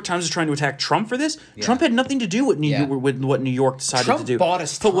 And New York Times is trying to attack Trump for this? Yeah. Trump had nothing to do with what New York decided Trump to do. Bought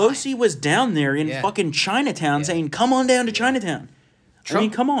us time. Pelosi was down there in fucking Chinatown saying, come on down to Chinatown.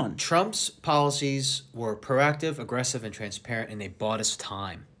 Come on. Trump's policies were proactive, aggressive, and transparent, and they bought us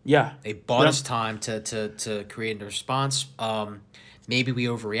time. Yeah. They bought us time to create a response. Maybe we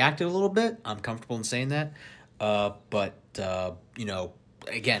overreacted a little bit. I'm comfortable in saying that. But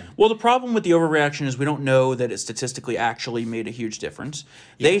again. Well, the problem with the overreaction is we don't know that it statistically actually made a huge difference.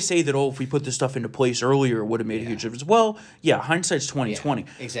 Yeah. They say that, if we put this stuff into place earlier, it would have made a huge difference. Well, hindsight's 20/20. Yeah,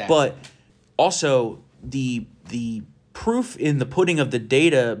 exactly. But also the proof in the pudding of the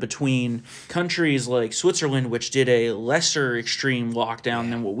data between countries like Switzerland, which did a lesser extreme lockdown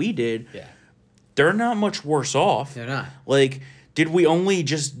than what we did, they're not much worse off. They're not. Like, did we only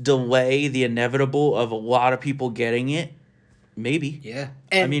just delay the inevitable of a lot of people getting it? Maybe. Yeah.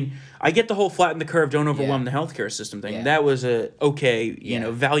 I mean, I get the whole flatten the curve, don't overwhelm the healthcare system thing. Yeah. That was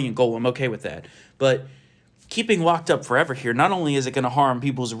valiant goal. I'm okay with that. But keeping locked up forever here, not only is it going to harm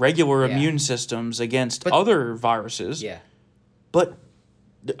people's regular immune systems against other viruses, but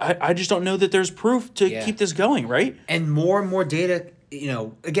I just don't know that there's proof to keep this going, right? And more data,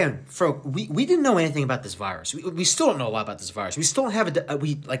 again, we didn't know anything about this virus. We still don't know a lot about this virus. We still don't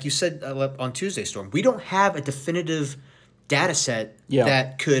have like you said on Tuesday, Storm, we don't have a definitive data set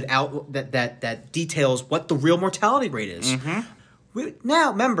that could that details what the real mortality rate is. Mm-hmm.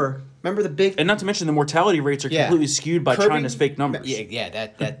 Now, remember the big... And not to mention the mortality rates are completely skewed by China's fake numbers. Yeah,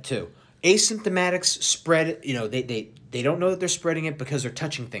 that too. Asymptomatics spread, they don't know that they're spreading it because they're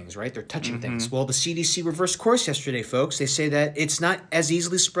touching things, right? They're touching things. Well, the CDC reversed course yesterday, folks. They say that it's not as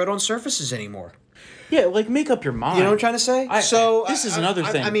easily spread on surfaces anymore. Yeah, like, make up your mind. You know what I'm trying to say? This is another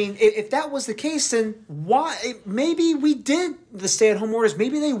thing. I mean, if that was the case, then why? Maybe we did the stay-at-home orders.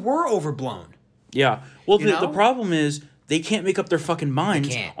 Maybe they were overblown. Yeah. Well, the problem is they can't make up their fucking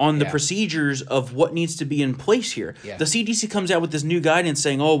minds on the procedures of what needs to be in place here. Yeah. The CDC comes out with this new guidance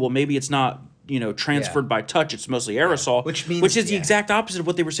saying, oh, well, maybe it's not, transferred by touch. It's mostly aerosol, which is the exact opposite of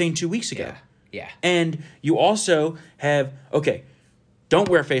what they were saying 2 weeks ago. Yeah. And you also have, don't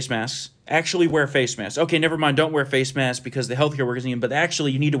wear face masks. Actually wear face masks. Okay, never mind, don't wear face masks because the healthcare workers need them, but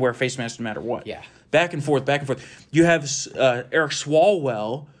actually you need to wear face masks no matter what. Yeah. Back and forth. You have Eric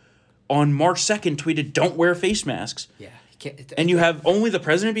Swalwell on March 2nd tweeted, don't wear face masks. Yeah. And you have only the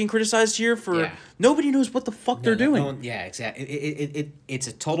president being criticized here for nobody knows what the fuck they're doing. Exactly. It's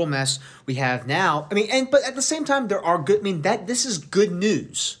a total mess. We have now. I mean, but at the same time, there are good. I mean, this is good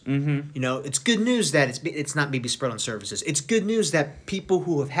news. Mm-hmm. It's good news that it's not maybe spread on surfaces. It's good news that people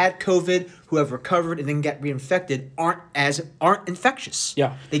who have had COVID, who have recovered and then get reinfected, aren't infectious.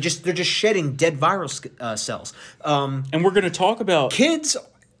 Yeah, they're just shedding dead viral cells. And we're going to talk about kids.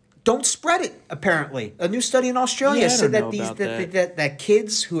 Don't spread it, apparently. A new study in Australia said that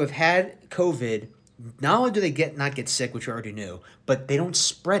kids who have had COVID, not only do they not get sick, which we already knew, but they don't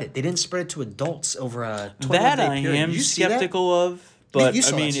spread it. They didn't spread it to adults over a 12-day period. That I am skeptical of, but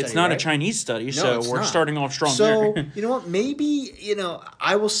I mean, it's not a Chinese study, so we're starting off strong there. So, you know what, maybe,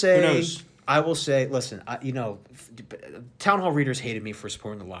 I will say... Who knows? I will say, listen, town hall readers hated me for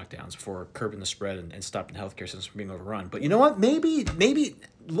supporting the lockdowns, for curbing the spread and stopping the healthcare system from being overrun. But you know what? Maybe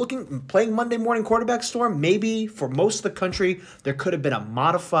playing Monday morning quarterback storm, maybe for most of the country, there could have been a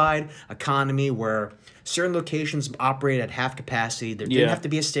modified economy where certain locations operated at half capacity. There didn't have to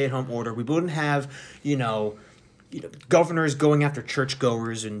be a stay-at-home order. We wouldn't have, governors going after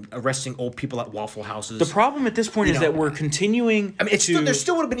churchgoers and arresting old people at Waffle Houses. The problem at this point is that we're continuing. I mean, there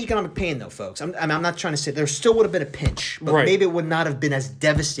still would have been economic pain, though, folks. I'm not trying to say there still would have been a pinch, but maybe it would not have been as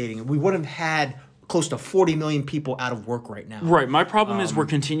devastating. We wouldn't have had close to 40 million people out of work right now. Right. My problem is we're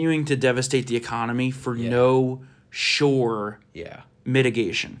continuing to devastate the economy for no sure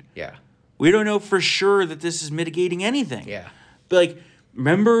mitigation. Yeah. We don't know for sure that this is mitigating anything. Yeah. But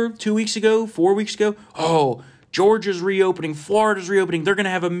remember 2 weeks ago, 4 weeks ago? Oh, Georgia's reopening, Florida's reopening. They're going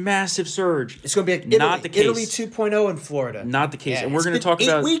to have a massive surge. It's going to be like Italy 2.0 in Florida. Not the case. And we're going to talk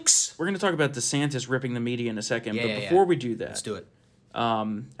about 8 weeks. We're going to talk about DeSantis ripping the media in a second. But before we do that, let's do it.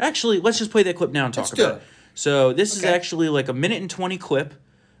 Actually, let's just play that clip now and talk about it. So this is actually like a 1:20 clip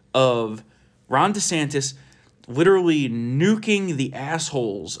of Ron DeSantis literally nuking the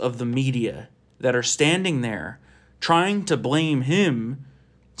assholes of the media that are standing there trying to blame him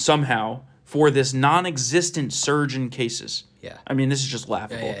somehow for this non-existent surge in cases. Yeah. I mean, this is just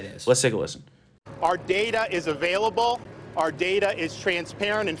laughable. Yeah, it is. Let's take a listen. Our data is available. Our data is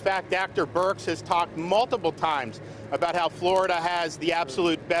transparent. In fact, Dr. Birx has talked multiple times about how Florida has the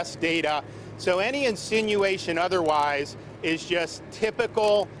absolute best data. So any insinuation otherwise is just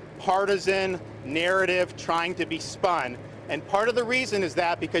typical partisan narrative trying to be spun. And part of the reason is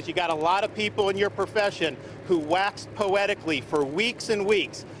that because you got a lot of people in your profession who waxed poetically for weeks and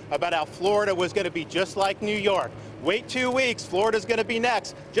weeks about how Florida was going to be just like New York. Wait 2 weeks, Florida's going to be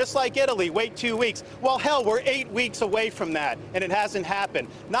next. Just like Italy, wait 2 weeks. Well, hell, we're 8 weeks away from that, and it hasn't happened.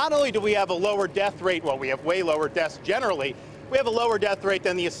 Not only do we have a lower death rate, well, we have way lower deaths generally, we have a lower death rate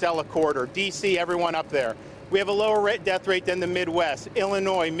than the Acela Corridor, D.C., everyone up there. We have a lower death rate than the Midwest,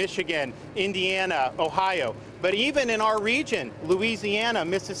 Illinois, Michigan, Indiana, Ohio. But even in our region, Louisiana,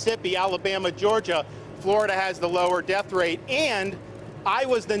 Mississippi, Alabama, Georgia, Florida has the lower death rate, and I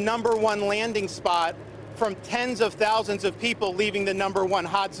was the #1 landing spot from tens of thousands of people leaving the #1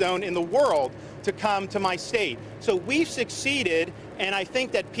 hot zone in the world to come to my state. So we've succeeded, and I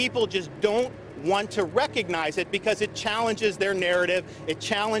think that people just don't want to recognize it because it challenges their narrative, it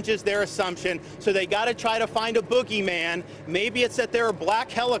challenges their assumption, so they got to try to find a boogeyman. Maybe it's that there are black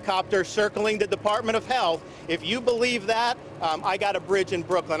helicopters circling the Department of Health. If you believe that, I got a bridge in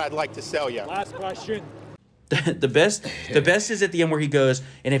Brooklyn I'd like to sell you. Last question. The best is at the end where he goes,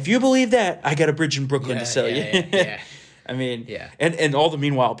 and if you believe that, I got a bridge in Brooklyn to sell you. I mean, and all the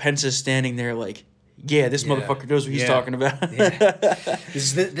meanwhile, Pence is standing there like, this motherfucker knows what he's talking about.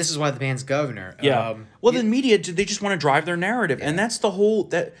 This is why the man's governor. The media, they just want to drive their narrative, and that's the whole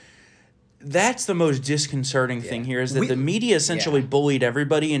That's the most disconcerting thing here is that the media essentially bullied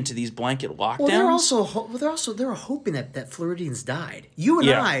everybody into these blanket lockdowns. Well, they were hoping that Floridians died. You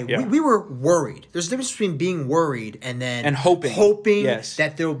and we were worried. There's a difference between being worried and hoping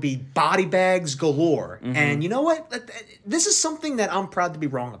that there will be body bags galore. Mm-hmm. And you know what? This is something that I'm proud to be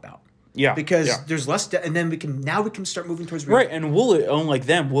wrong about. Yeah, because there's less, and then we can start moving towards reality. Right, and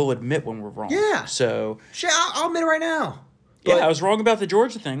we'll admit when we're wrong. Yeah. So I'll admit it right now. But, I was wrong about the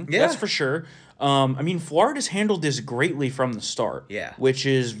Georgia thing. Yeah. That's for sure. I mean, Florida's handled this greatly from the start. Yeah. Which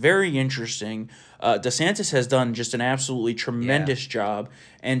is very interesting. DeSantis has done just an absolutely tremendous job.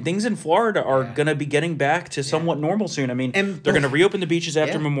 And things in Florida are going to be getting back to somewhat normal soon. I mean, they're going to reopen the beaches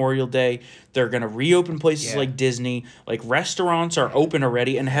after Memorial Day. They're going to reopen places like Disney. Like, restaurants are open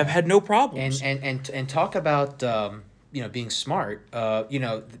already and have had no problems. And talk about... being smart.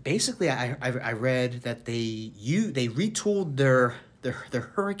 Basically, I read that they retooled their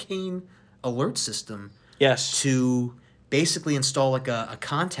hurricane alert system. Yes. To basically install like a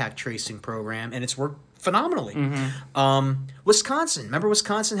contact tracing program, and it's worked phenomenally. Mm-hmm. Wisconsin. Remember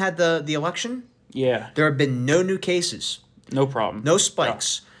Wisconsin had the election? Yeah. There have been no new cases. No problem. No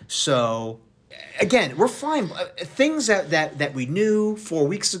spikes. Yeah. So. Again, we're fine. Things that we knew 4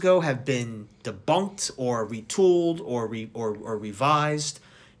 weeks ago have been debunked or retooled or revised.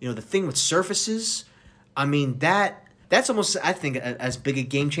 The thing with surfaces, I mean that's almost, I think, as big a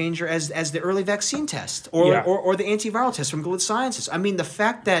game changer as the early vaccine test or the antiviral test from Gilead Sciences. I mean, the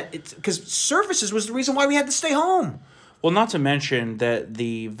fact that because surfaces was the reason why we had to stay home. Well, not to mention that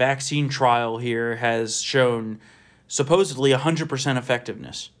the vaccine trial here has shown supposedly 100%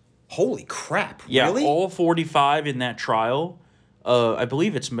 effectiveness. Holy crap! Yeah, really? All 45 in that trial. I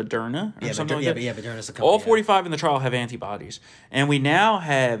believe it's Moderna or something like that. Yeah, Moderna's the company. All 45 in the trial have antibodies, and we now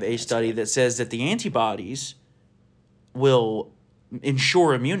have a study that says that the antibodies will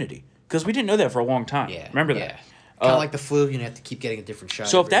ensure immunity because we didn't know that for a long time. Yeah, remember that? Kind of like the flu, you have to keep getting a different shot.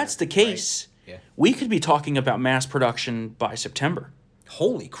 So if that's the case, we could be talking about mass production by September.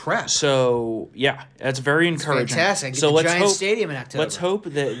 Holy crap! So that's very encouraging. Fantastic. So let's hope stadium in October. Let's hope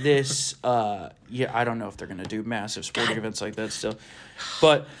that this. I don't know if they're going to do massive sporting events like that still,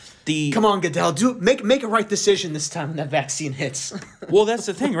 but come on, Goodell, make a right decision this time when that vaccine hits. Well, that's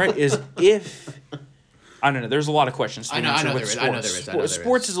the thing, right? Is if. I don't know. There's a lot of questions to answer with sports.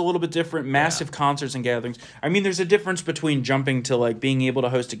 Sports is a little bit different. Massive concerts and gatherings. I mean, there's a difference between jumping to like being able to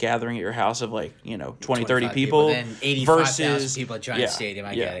host a gathering at your house of like 20, 30 people then 85,000 people at Giant Stadium.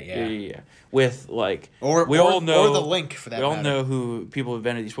 I get it. Yeah. With like we all know or the link for that. We all know who people have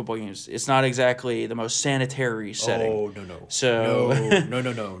been at these football games. It's not exactly the most sanitary setting. Oh no. So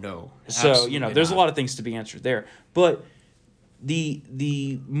no. So Absolutely there's not. a lot of things to be answered there, but.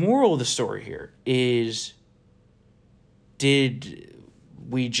 The moral of the story here is, did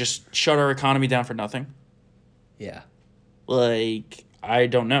we just shut our economy down for nothing? Yeah. Like, I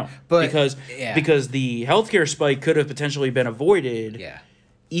don't know. But because the healthcare spike could have potentially been avoided. Yeah.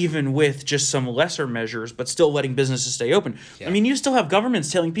 Even with just some lesser measures, but still letting businesses stay open. Yeah. I mean, you still have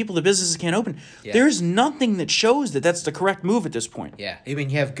governments telling people that businesses can't open. Yeah. There's nothing that shows that that's the correct move at this point. Yeah, I mean,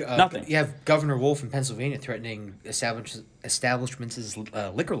 you have nothing. You have Governor Wolf in Pennsylvania threatening establishments'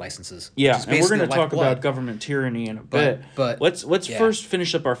 liquor licenses. Yeah, and we're going to talk about government tyranny in a bit. But let's first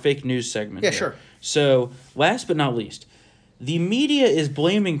finish up our fake news segment. Yeah, here. Sure. So, last but not least, the media is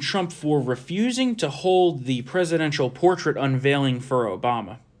blaming Trump for refusing to hold the presidential portrait unveiling for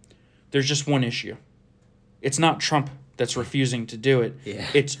Obama. There's just one issue. It's not Trump that's refusing to do it. Yeah.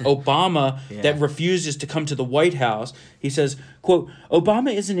 It's Obama that refuses to come to the White House. He says, quote,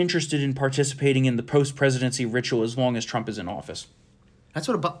 Obama isn't interested in participating in the post-presidency ritual as long as Trump is in office. That's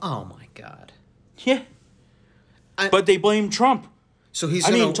what Obama... Oh, my God. Yeah. But they blame Trump. So he's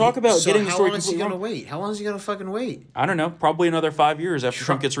talk about getting the story completely wrong. How long is he going to wait? How long is he going to fucking wait? I don't know. Probably another 5 years after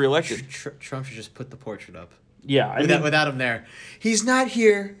Trump gets reelected. Trump should just put the portrait up. Yeah. Without him there. He's not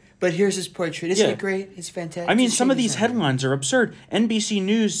here, but here's his portrait. Isn't it great? It's fantastic. I mean, some of these headlines are absurd. NBC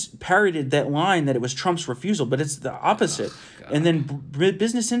News parroted that line that it was Trump's refusal, but it's the opposite. And then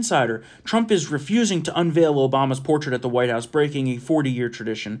Business Insider, Trump is refusing to unveil Obama's portrait at the White House, breaking a 40-year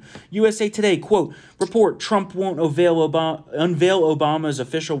tradition. USA Today, quote, report, Trump won't unveil Obama's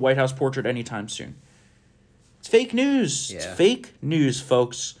official White House portrait anytime soon. It's fake news. Yeah. It's fake news,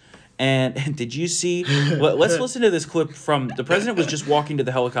 folks. And did you see? Let's listen to this clip from the president was just walking to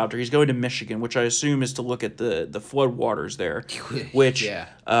the helicopter. He's going to Michigan, which I assume is to look at the flood waters there. Which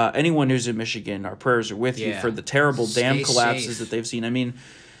anyone who's in Michigan, our prayers are with you for the terrible dam collapses that they've seen. I mean,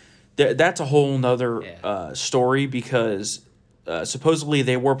 that's a whole nother story because supposedly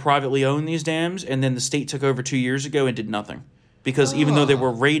they were privately owned, these dams, and then the state took over 2 years ago and did nothing. because even though they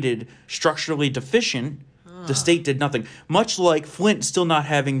were rated structurally deficient, the state did nothing. Much like Flint still not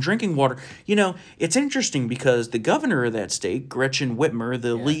having drinking water. You know, it's interesting because the governor of that state, Gretchen Whitmer,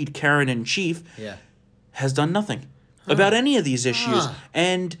 the lead Karen-in-chief, has done nothing about any of these issues.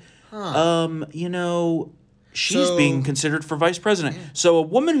 And, you know, she's being considered for vice president. So a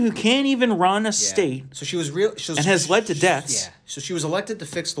woman who can't even run a state so she was and has led to deaths. Yeah. So she was elected to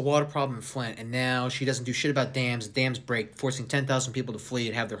fix the water problem in Flint, and now she doesn't do shit about dams. Dams break, forcing 10,000 people to flee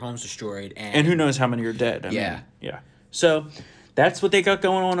and have their homes destroyed. And who knows how many are dead. I Yeah. mean, yeah. So that's what they got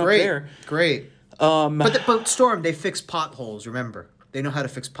going on up there. Great. But Storm, they fix potholes, remember. They know how to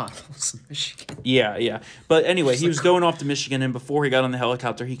fix potholes in Michigan. Yeah. But anyway, he was going off to Michigan, and before he got on the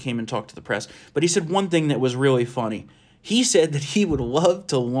helicopter, he came and talked to the press. But he said one thing that was really funny. He said that he would love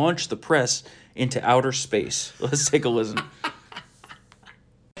to launch the press into outer space. Let's take a listen.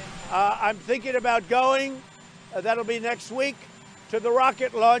 I'm thinking about going. That'll be next week to the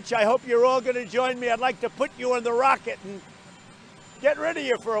rocket launch. I hope you're all going to join me. I'd like to put you on the rocket and get rid of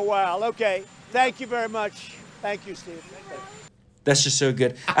you for a while. Okay. Thank you very much. Thank you, Steve. That's just so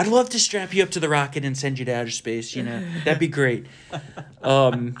good. I'd love to strap you up to the rocket and send you to outer space. You know, that'd be great.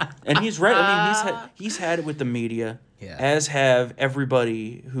 And he's right. I mean, he's had it with the media, as have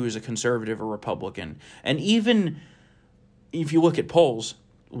everybody who is a conservative or Republican. And even if you look at polls,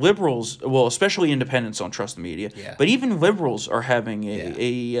 liberals, well, especially independents, don't trust the media. Yeah. But even liberals are having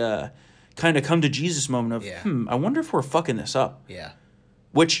a kind of come to Jesus moment of, I wonder if we're fucking this up. Yeah.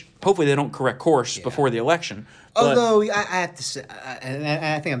 Which hopefully they don't correct course before the election. Although I have to say, and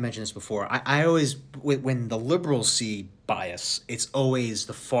I think I've mentioned this before, I always, when the liberals see bias, it's always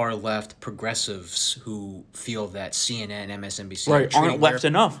the far left progressives who feel that CNN, MSNBC aren't left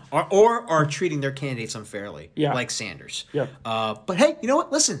enough, or are treating their candidates unfairly, like Sanders. Yeah. But hey, you know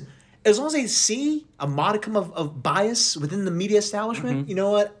what? Listen, as long as they see a modicum of bias within the media establishment, you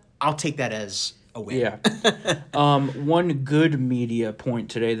know what? I'll take that as a win. Yeah. One good media point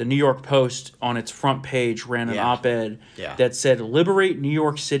today, the New York Post on its front page ran an op-ed that said, "Liberate New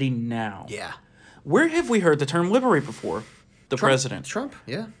York City now." Yeah. Where have we heard the term liberate before? The president. Trump,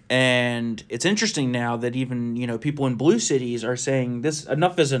 yeah. And it's interesting now that even, you know, people in blue cities are saying this,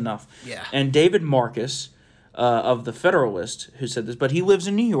 enough is enough. Yeah. And David Marcus of the Federalist, who said this, but he lives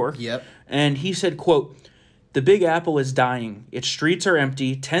in New York. Yep. And he said, quote, "The Big Apple is dying. Its streets are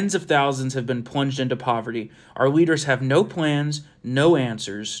empty. Tens of thousands have been plunged into poverty. Our leaders have no plans, no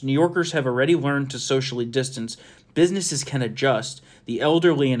answers. New Yorkers have already learned to socially distance. Businesses can adjust. The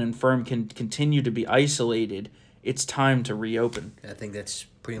elderly and infirm can continue to be isolated. It's time to reopen." I think that's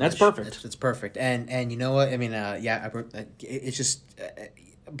pretty That's much... perfect. That's perfect. And you know what? I mean, it's just...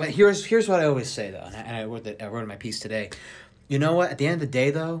 but here's what I always say, though, and I wrote in my piece today. You know what? At the end of the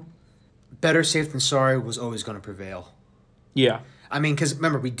day, though, better safe than sorry was always going to prevail. Yeah. I mean, because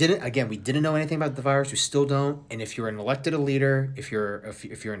remember, we didn't know anything about the virus. We still don't. And if you're an elected leader, if you're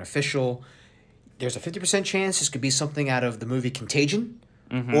an official, there's a 50% chance this could be something out of the movie Contagion,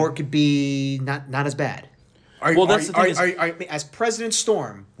 or it could be not as bad. As President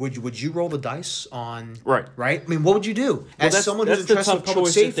Storm, would you roll the dice on right? I mean, what would you do as someone who's interested in public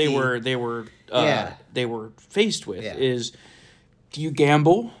safety? That they were faced with is, do you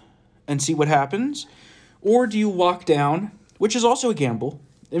gamble and see what happens, or do you lock down, which is also a gamble?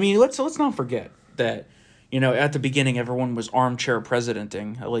 I mean, let's not forget that, you know, at the beginning everyone was armchair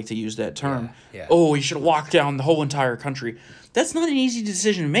presidenting. I like to use that term. Yeah. Oh, you should lock down the whole entire country. That's not an easy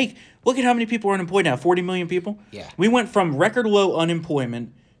decision to make. Look at how many people are unemployed now. 40 million people. Yeah. We went from record low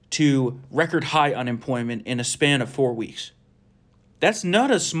unemployment to record high unemployment in a span of 4 weeks. That's not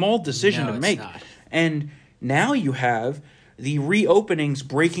a small decision to make. Not. And now you have the reopenings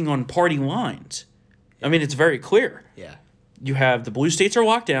breaking on party lines. I mean, it's very clear. Yeah. You have the blue states are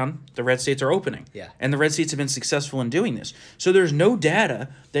locked down, the red states are opening. Yeah. And the red states have been successful in doing this. So there's no data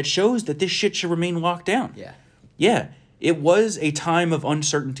that shows that this shit should remain locked down. Yeah. Yeah. It was a time of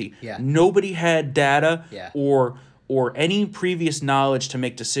uncertainty. Yeah. Nobody had data Yeah. or any previous knowledge to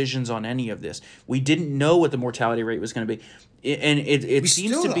make decisions on any of this. We didn't know what the mortality rate was going to be. And it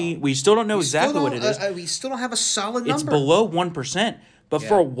seems to be, we still don't know exactly what it is. We still don't have a solid number. It's below 1%. But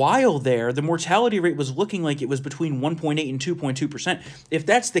for a while there, the mortality rate was looking like it was between 1.8 and 2.2%. If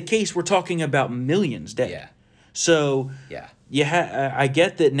that's the case, we're talking about millions dead. Yeah. So I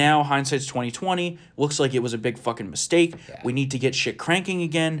get that now hindsight's 2020. Looks like it was a big fucking mistake. Yeah. We need to get shit cranking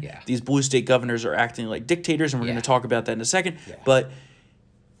again. Yeah. These blue state governors are acting like dictators, and we're going to talk about that in a second. Yeah. But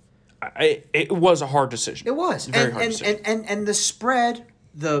it was a hard decision. It was. Very hard decision. And the spread,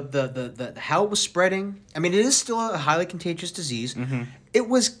 the how it was spreading. I mean, it is still a highly contagious disease. Mm-hmm. It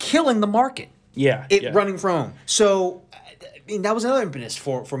was killing the market. Yeah. Running from home. So mean, that was another impetus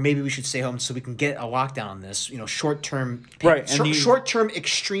for maybe we should stay home so we can get a lockdown on this. Short-term pain, right, short-term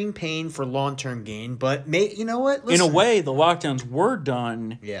extreme pain for long-term gain. But you know what? In a way, the lockdowns were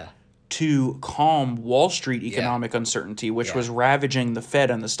done. Yeah. To calm Wall Street economic uncertainty, which was ravaging the Fed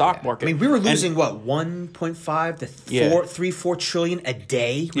and the stock market. I mean, we were losing 1.5 to 4 trillion a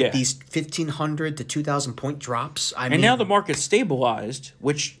day with these 1,500 to 2,000 point drops. I mean, now the market's stabilized,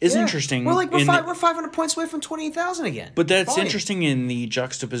 which is interesting. We're we're 500 points away from 28,000 again. But that's interesting in the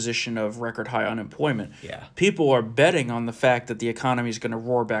juxtaposition of record high unemployment. Yeah, people are betting on the fact that the economy is going to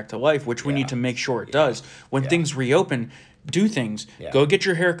roar back to life, which we need to make sure it does. When things reopen, do things. Go get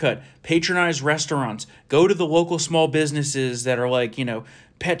your hair cut. Patronize restaurants. Go to the local small businesses that are like,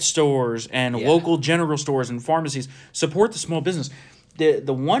 pet stores and local general stores and pharmacies. Support the small business. The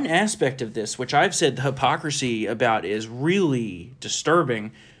one aspect of this, which I've said the hypocrisy about is really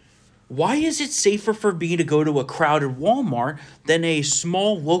disturbing. Why is it safer for me to go to a crowded Walmart than a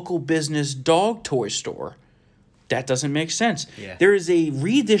small local business dog toy store? That doesn't make sense. Yeah. There is a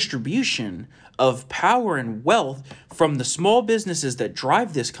redistribution of power and wealth from the small businesses that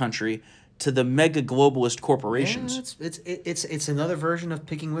drive this country to the mega globalist corporations. Yeah, it's another version of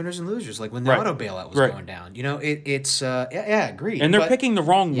picking winners and losers, like when the auto bailout was going down. Agreed. And they're picking the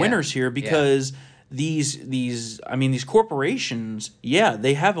wrong winners here because these corporations,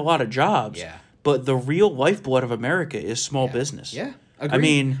 they have a lot of jobs, but the real lifeblood of America is small business. Yeah.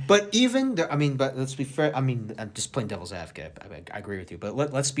 Agreed. But let's be fair. I'm just playing devil's advocate. I agree with you. But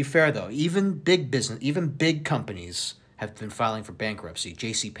let's be fair though. Even big companies have been filing for bankruptcy.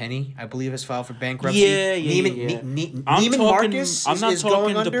 JCPenney, I believe, has filed for bankruptcy. Neiman Marcus I'm not is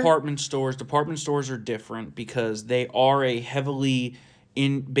talking going department stores. Department stores are different because they are a heavily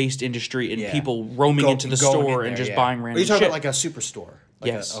based industry and people roaming into the store and just buying random shit. Are you talking about like a superstore?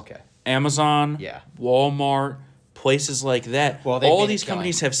 Yes. Okay. Amazon. Yeah. Walmart. Places like that. Well, all these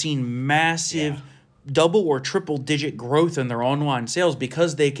companies have seen massive double or triple digit growth in their online sales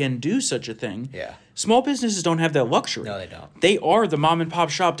because they can do such a thing. Yeah. Small businesses don't have that luxury. No, they don't. They are the mom and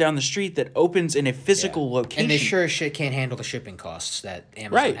pop shop down the street that opens in a physical location. And they sure as shit can't handle the shipping costs that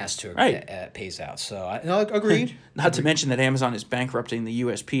Amazon has to pays out. So, agreed. Not to mention that Amazon is bankrupting the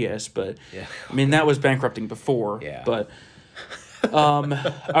USPS, but that was bankrupting before. Yeah. But all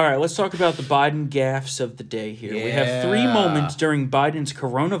right, let's talk about the Biden gaffes of the day here. We have 3 moments during Biden's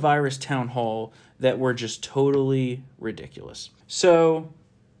coronavirus town hall that were just totally ridiculous. So,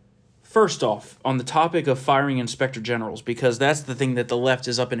 first off, on the topic of firing inspector generals, because that's the thing that the left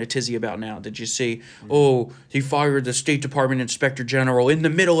is up in a tizzy about now. Did you see, he fired the State Department inspector general in the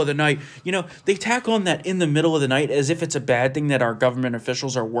middle of the night. They tack on that in the middle of the night as if it's a bad thing that our government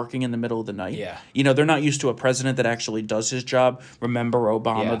officials are working in the middle of the night. Yeah. They're not used to a president that actually does his job. Remember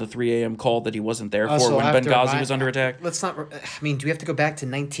Obama, the 3 a.m. call that he wasn't there for when Benghazi was under attack? Let's not, do we have to go back to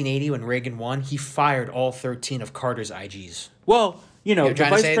 1980 when Reagan won? He fired all 13 of Carter's IGs. Well, the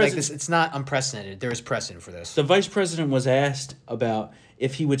vice president, it's not unprecedented. There is precedent for this. The vice president was asked about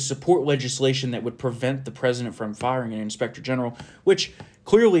if he would support legislation that would prevent the president from firing an inspector general, which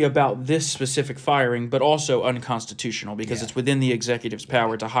clearly about this specific firing, but also unconstitutional because it's within the executive's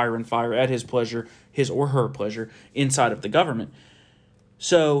power to hire and fire at his pleasure, his or her pleasure, inside of the government.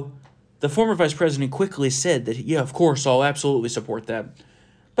 So the former vice president quickly said that, of course, I'll absolutely support that.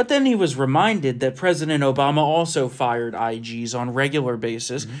 But then he was reminded that President Obama also fired IGs on a regular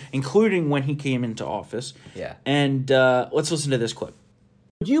basis, including when he came into office. Yeah. And let's listen to this clip.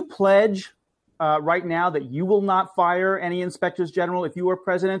 Would you pledge right now that you will not fire any inspectors general if you were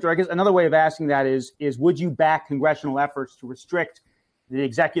president? Or I guess another way of asking that is would you back congressional efforts to restrict the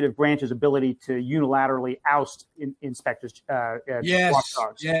executive branch's ability to unilaterally oust inspectors?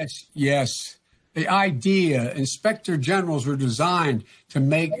 Yes. The idea, inspector generals were designed to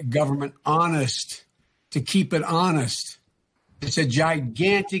make government honest, to keep it honest. It's a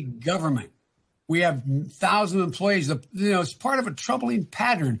gigantic government. We have thousands of employees. It's part of a troubling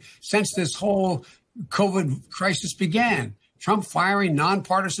pattern since this whole COVID crisis began. Trump firing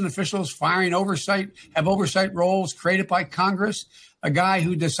nonpartisan officials, firing oversight roles created by Congress. A guy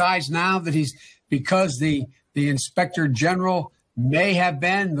who decides now that because the inspector general may have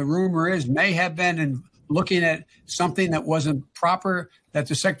been, the rumor is, and looking at something that wasn't proper that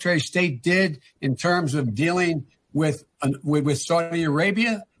the Secretary of State did in terms of dealing with Saudi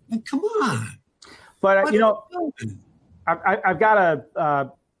Arabia. I mean, come on. But, I've got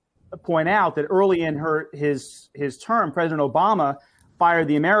to point out that early in his term, President Obama fired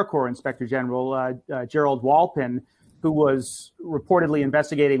the AmeriCorps Inspector General, Gerald Walpin, who was reportedly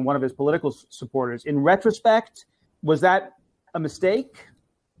investigating one of his political supporters. In retrospect, was that a mistake?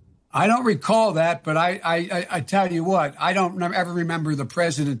 I don't recall that, but I tell you what, I don't ever remember the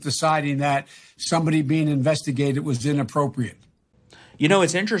president deciding that somebody being investigated was inappropriate. You know,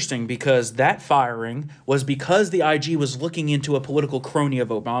 it's interesting because that firing was because the IG was looking into a political crony of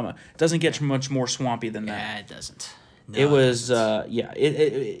Obama. It doesn't get much more swampy than that. Yeah, it doesn't. No, it was,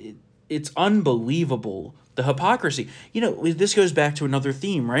 it's unbelievable. The hypocrisy. You know, this goes back to another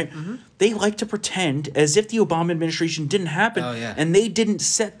theme, right? Mm-hmm. They like to pretend as if the Obama administration didn't happen, and they didn't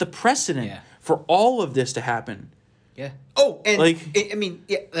set the precedent for all of this to happen. Yeah. Oh, and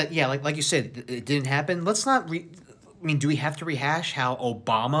like you said, it didn't happen. Let's not. Do we have to rehash how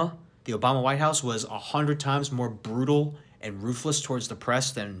the Obama White House was 100 times more brutal and ruthless towards the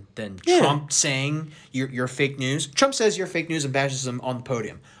press than Trump saying you're fake news? Trump says you're fake news and bashes them on the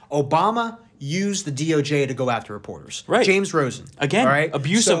podium. Obama used the DOJ to go after reporters. Right. James Rosen. Again, right?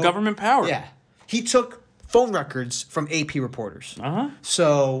 Abuse of government power. Yeah. He took phone records from AP reporters. Uh-huh.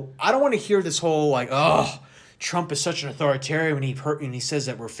 So I don't want to hear this whole Trump is such an authoritarian when he says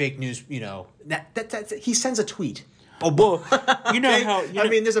that we're fake news. You know, that he sends a tweet. Oh, well, you know how...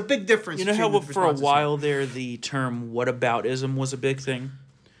 there's a big difference. You know how for a while there, the term whataboutism was a big thing?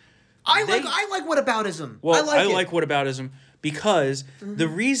 I like whataboutism. Well, I like whataboutism because the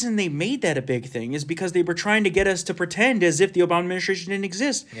reason they made that a big thing is because they were trying to get us to pretend as if the Obama administration didn't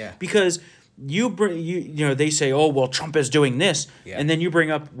exist. Yeah. Because they say, oh, well, Trump is doing this. Yeah. And then you bring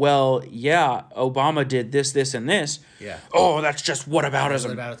up, well, yeah, Obama did this, this, and this. Yeah. Oh, that's just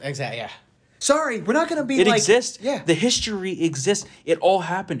whataboutism. Exactly, yeah. Sorry, we're not going to be It exists. Yeah. The history exists. It all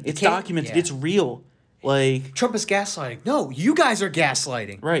happened. It's documented. Yeah. It's real. Like Trump is gaslighting. No, you guys are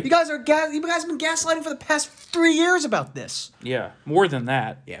gaslighting. Right. You guys have been gaslighting for the past 3 years about this. Yeah, more than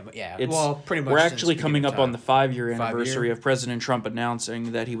that. Yeah, but pretty much. We're actually coming up on the 5-year anniversary of President Trump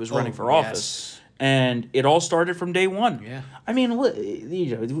announcing that he was running for office. And it all started from day one. Yeah. I mean,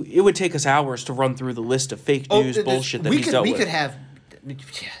 it would take us hours to run through the list of fake news bullshit that he's dealt with. We could have.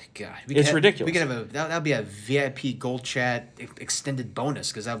 God, it's ridiculous. We could have that'd be a VIP Gold Chat extended bonus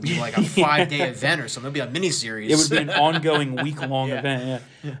because that would be like a 5-day event or something. It'd be a mini-series. It would be an ongoing week-long event.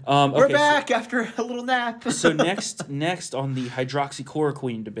 Yeah. We're back after a little nap. So next on the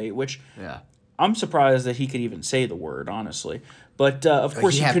hydroxychloroquine debate, which I'm surprised that he could even say the word, honestly. But of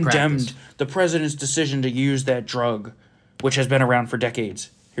course he condemned the president's decision to use that drug, which has been around for decades.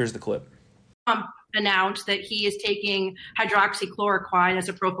 Here's the clip. Announced that he is taking hydroxychloroquine as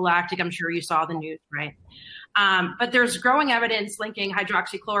a prophylactic. I'm sure you saw the news, right? But there's growing evidence linking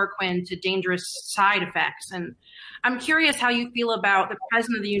hydroxychloroquine to dangerous side effects. And I'm curious how you feel about the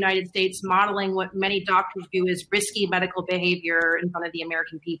President of the United States modeling what many doctors view as risky medical behavior in front of the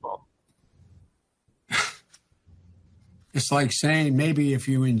American people. It's like saying maybe if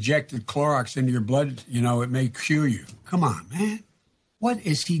you injected Clorox into your blood, it may cure you. Come on, man. What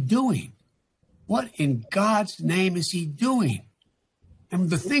is he doing? What in God's name is he doing? And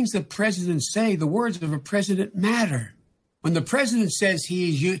the things that presidents say, the words of a president matter. When the president says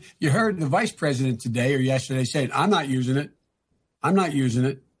you heard the vice president today or yesterday saying, I'm not using it. I'm not using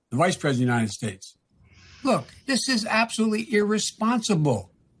it. The vice president of the United States. Look, this is absolutely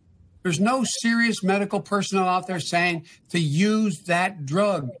irresponsible. There's no serious medical personnel out there saying to use that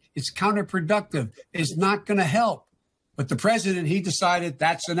drug. It's counterproductive. It's not going to help. But the president, he decided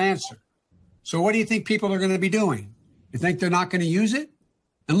that's an answer. So what do you think people are going to be doing? You think they're not going to use it?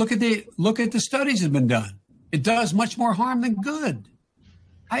 And look at the studies that have been done. It does much more harm than good.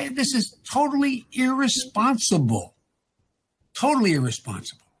 This is totally irresponsible. Totally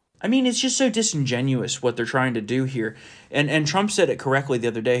irresponsible. I mean, it's just so disingenuous what they're trying to do here. And Trump said it correctly the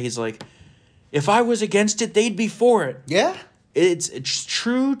other day. He's like, if I was against it, they'd be for it. Yeah. It's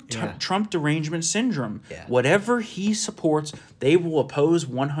true Trump derangement syndrome. Yeah. Whatever he supports, they will oppose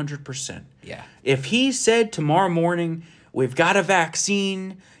 100%. Yeah. If he said tomorrow morning, we've got a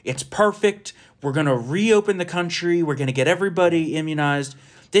vaccine, it's perfect, we're going to reopen the country, we're going to get everybody immunized,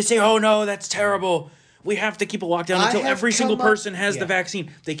 they say, oh no, that's terrible. We have to keep a lockdown until every single person has the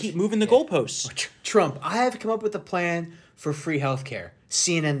vaccine. They keep moving the goalposts. Trump, I have come up with a plan for free healthcare.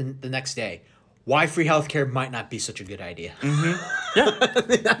 CNN the next day. Why free healthcare might not be such a good idea. Mm-hmm. Yeah.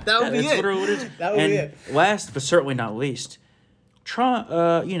 that would be it. Literally what it is. That would be it. Last but certainly not least, Trump,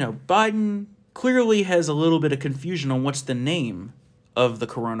 Biden clearly has a little bit of confusion on what's the name of the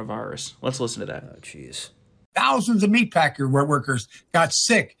coronavirus. Let's listen to that. Oh, jeez. Thousands of meatpacker workers got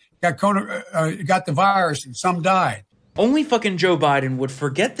sick, got the virus, and some died. Only fucking Joe Biden would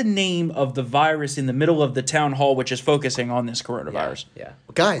forget the name of the virus in the middle of the town hall, which is focusing on this coronavirus. Yeah.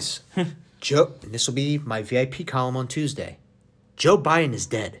 Well, guys, this will be my VIP column on Tuesday. Joe Biden is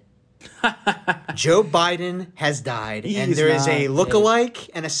dead. Joe Biden has died, He and is there is not a look-alike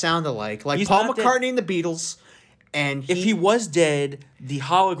and a sound-alike, like He's Paul not dead. McCartney and the Beatles. And If he was dead, the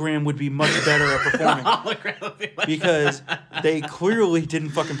hologram would be much better at performing. Because they clearly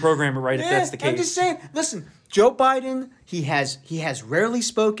didn't fucking program it right if that's the case. I'm just saying. Listen, Joe Biden, he has rarely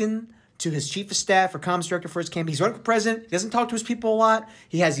spoken to his chief of staff or comms director for his campaign. He's running for president. He doesn't talk to his people a lot.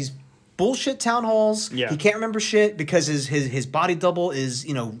 He has these bullshit town halls. Yeah. He can't remember shit because his body double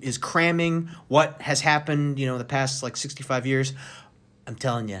is cramming what has happened in the past like 65 years. I'm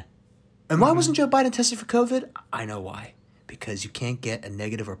telling you. And why wasn't Joe Biden tested for COVID? I know why. Because you can't get a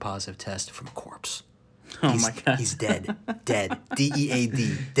negative or positive test from a corpse. My God. He's dead. Dead.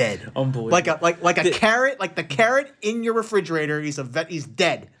 DEAD. Dead. Unbelievable. Like a carrot, like the carrot in your refrigerator. He's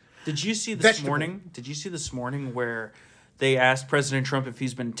dead. Did you see this Vegetable. morning? Did you see this morning where they asked President Trump if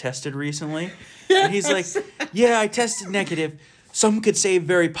he's been tested recently? And he's like, yeah, I tested negative. Some could say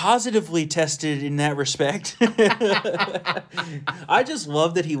very positively tested in that respect. I just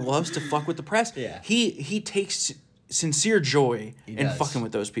love that he loves to fuck with the press. Yeah. He takes sincere joy in does. fucking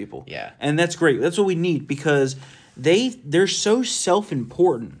with those people. Yeah. And that's great. That's what we need because they're so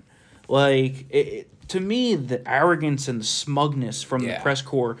self-important. Like, to me, the arrogance and the smugness from the press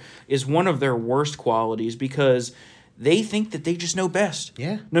corps is one of their worst qualities because they think that they just know best.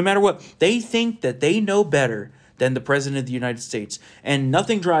 Yeah. No matter what. They think that they know better than the president of the United States. And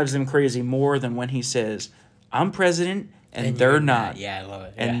nothing drives them crazy more than when he says, I'm president and they're not. Yeah, I love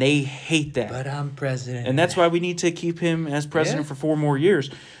it. And they hate that. But I'm president. And that's why we need to keep him as president for 4 more years.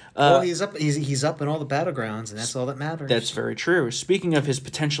 Well, he's up in all the battlegrounds, and that's all that matters. That's very true. Speaking of his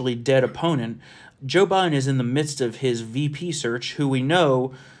potentially dead opponent, Joe Biden is in the midst of his VP search, who we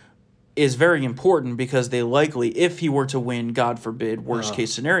know is very important because they likely, if he were to win, God forbid, worst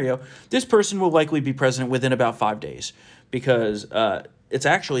case scenario, this person will likely be president within about 5 days because it's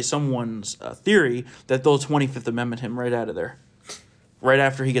actually someone's theory that they'll 25th Amendment him right out of there, right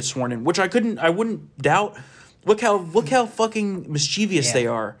after he gets sworn in, which I wouldn't doubt. Look how fucking mischievous they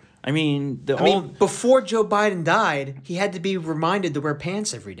are. I mean, before Joe Biden died, he had to be reminded to wear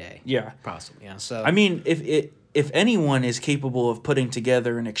pants every day. Yeah, possibly. Yeah. So I mean, if anyone is capable of putting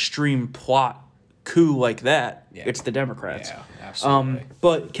together an extreme plot coup like that, it's the Democrats. Yeah, absolutely.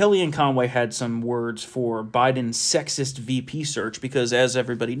 But Kellyanne Conway had some words for Biden's sexist VP search because, as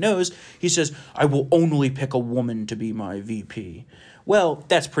everybody knows, he says, I will only pick a woman to be my VP. Well,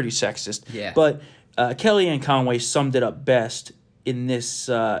 that's pretty sexist. Yeah. But Kellyanne Conway summed it up best in this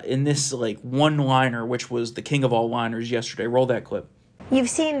like one-liner, which was the king of all liners yesterday. Roll that clip. You've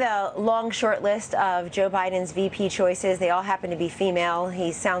seen the long, short list of Joe Biden's VP choices. They all happen to be female.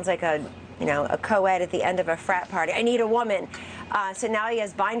 He sounds like a co-ed at the end of a frat party. I need a woman. So now he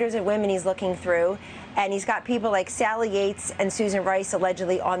has binders of women he's looking through. And he's got people like Sally Yates and Susan Rice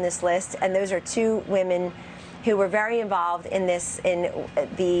allegedly on this list. And those are 2 women who were very involved in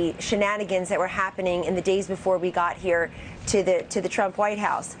the shenanigans that were happening in the days before we got here to the Trump White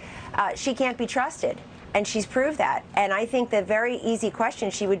House. She can't be trusted. And she's proved that. And I think the very easy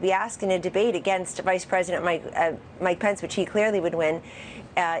question she would be asked in a debate against Vice President Mike Pence, which he clearly would win,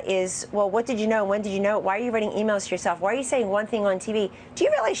 is, well, what did you know? When did you know? Why are you writing emails to yourself? Why are you saying one thing on TV? Do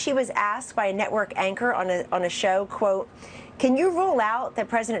you realize she was asked by a network anchor on a show, quote, can you rule out that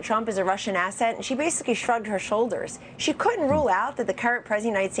President Trump is a Russian asset? And she basically shrugged her shoulders. She couldn't rule out that the current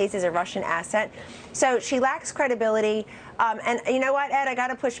president of the United States is a Russian asset. So she lacks credibility. And you know what, Ed? I got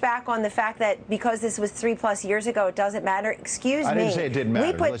to push back on the fact that because this was 3+ years ago, it doesn't matter. Excuse me. I didn't say it didn't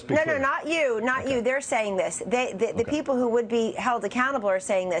matter. Let's be clear. No, not you. Not you. They're saying this. The people who would be held accountable are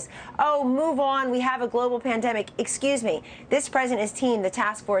saying this. Oh, move on. We have a global pandemic. Excuse me. This president, his team, the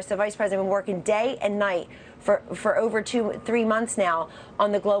task force, the vice president, have been working day and night for over 2-3 months now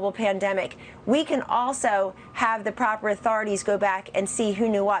on the global pandemic. We can also have the proper authorities go back and see who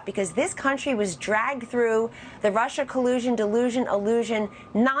knew what, because this country was dragged through the Russia collusion, delusion, illusion,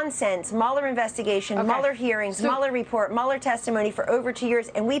 nonsense, Mueller investigation, Mueller hearings, Mueller report, Mueller testimony for over 2 years,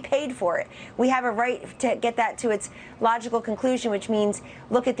 and we paid for it. We have a right to get that to its logical conclusion, which means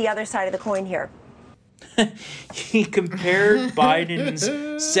look at the other side of the coin here. He compared Biden's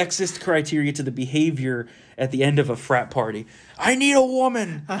sexist criteria to the behavior at the end of a frat party. I need a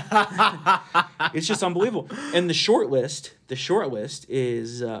woman. It's just unbelievable. And the short list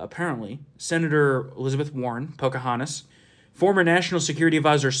is apparently Senator Elizabeth Warren, Pocahontas, former National Security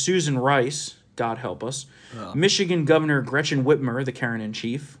Advisor Susan Rice, God help us, Michigan Governor Gretchen Whitmer, the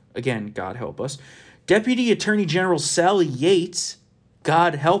Karen-in-Chief, again, God help us, Deputy Attorney General Sally Yates,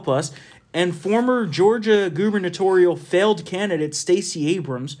 God help us, and former Georgia gubernatorial failed candidate Stacey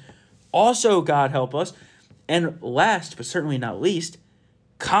Abrams, also God help us, and last but certainly not least,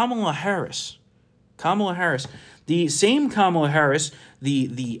 Kamala Harris, Kamala Harris. The same Kamala Harris,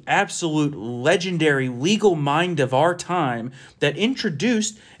 the absolute legendary legal mind of our time, that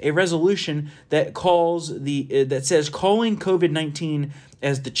introduced a resolution that that says calling COVID-19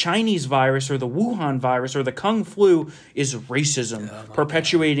 as the Chinese virus or the Wuhan virus or the Kung flu is racism,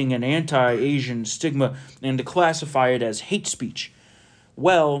 perpetuating an anti-Asian stigma, and to classify it as hate speech.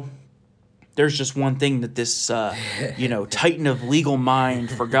 Well, there's just one thing that this, titan of legal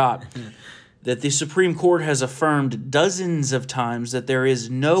mind forgot. That the Supreme Court has affirmed dozens of times that there is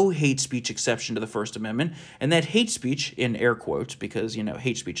no hate speech exception to the First Amendment, and that hate speech, in air quotes, because,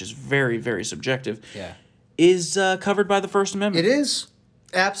 hate speech is very, very subjective, is covered by the First Amendment. It is.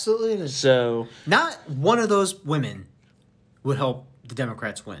 Absolutely it is. So, not one of those women would help the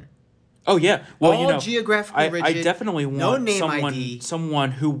Democrats win. Oh, yeah. Well, all geographically rigid. I definitely want no name ID.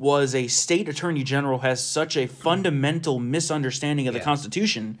 someone who was a state attorney general, has such a fundamental misunderstanding of the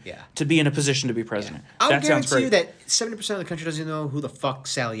Constitution to be in a position to be president. I'll that sounds guarantee great. you that 70% of the country doesn't know who the fuck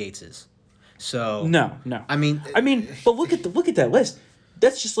Sally Yates is. So No. I mean, but look at that list.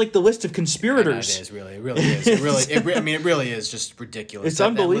 That's just like the list of conspirators. It is really. It really is. It really is just ridiculous. It's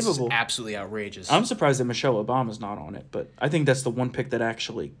unbelievable. That list is absolutely outrageous. I'm surprised that Michelle Obama's not on it, but I think that's the one pick that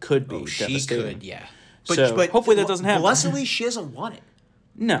actually could be devastating. She could, yeah. But hopefully that doesn't happen. Blessedly, she doesn't want it.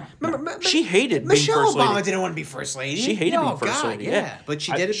 No. She hated Michelle being first lady. Obama didn't want to be first lady. She hated being first lady. Yeah, but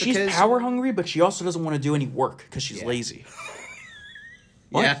she did it because she's power hungry, but she also doesn't want to do any work because she's lazy.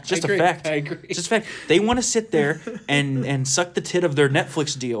 What? Yeah, just I a fact. I agree. Just a fact. They want to sit there and suck the tit of their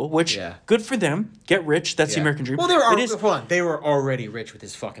Netflix deal, which good for them. Get rich. That's the American dream. Well, hold on. They were already rich with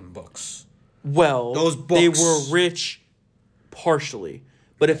his fucking books. Well, those books. They were rich partially.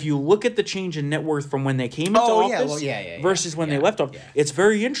 But if you look at the change in net worth from when they came into office versus when they left office, it's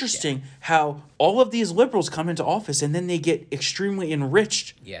very interesting how all of these liberals come into office and then they get extremely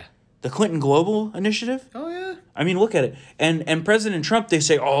enriched. Yeah. The Clinton Global Initiative? Oh, yeah. I mean, look at it. And President Trump, they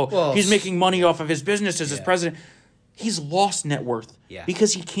say, he's making money off of his businesses as president. He's lost net worth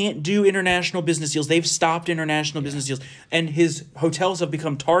because he can't do international business deals. They've stopped international business deals. And his hotels have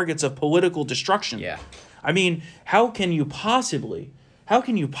become targets of political destruction. Yeah. I mean, how can you possibly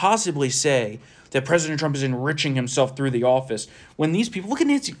say that President Trump is enriching himself through the office when these people... Look at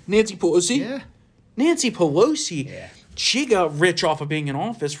Nancy Pelosi. Yeah. Nancy Pelosi... Yeah. She got rich off of being in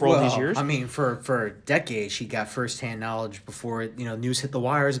office for all these years. I mean, for decades, she got firsthand knowledge before news hit the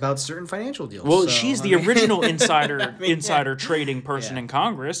wires about certain financial deals. Well, she's the original insider trading person in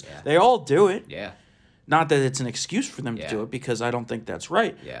Congress. Yeah. They all do it. Yeah. Not that it's an excuse for them to do it, because I don't think that's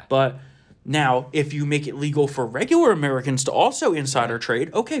right. Yeah. But now, if you make it legal for regular Americans to also insider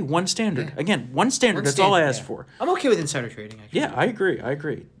trade, okay, one standard. Yeah. Again, one standard. That's all I ask for. I'm okay with insider trading, actually. Yeah, I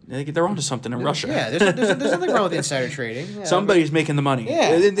agree. They're onto something in Russia. Yeah, there's nothing wrong with insider trading. Yeah, somebody's making the money.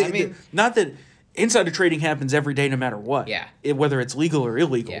 Yeah, not that insider trading happens every day no matter what. Yeah. Whether it's legal or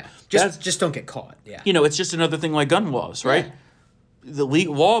illegal. Yeah. Just don't get caught. Yeah. It's just another thing like gun laws, right? Yeah. The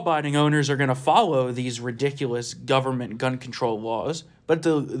law-abiding owners are going to follow these ridiculous government gun control laws, but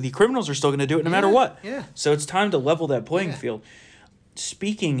the criminals are still going to do it no matter what. Yeah. So it's time to level that playing field.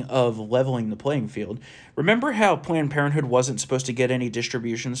 Speaking of leveling the playing field, remember how Planned Parenthood wasn't supposed to get any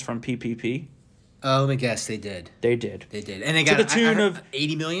distributions from PPP? Let me guess, they did. They did. And they got to the tune of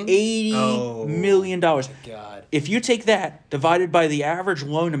 $80 million? $80 million. Oh, my God. If you take that, divided by the average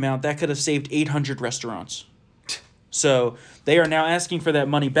loan amount, that could have saved 800 restaurants. So they are now asking for that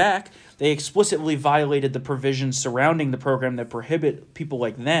money back. They explicitly violated the provisions surrounding the program that prohibit people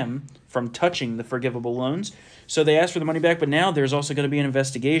like them from touching the forgivable loans. So they asked for the money back, but now there's also going to be an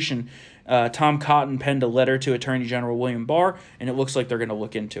investigation. Tom Cotton penned a letter to Attorney General William Barr, and it looks like they're going to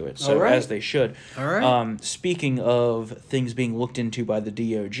look into it. So as they should. All right. Speaking of things being looked into by the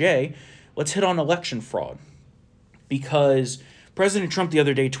DOJ, let's hit on election fraud. Because President Trump the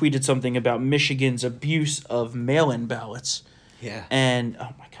other day tweeted something about Michigan's abuse of mail-in ballots. Yeah. And, oh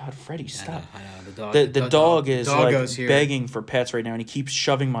my God, Freddie, stop. I know. The dog is begging for pets right now, and he keeps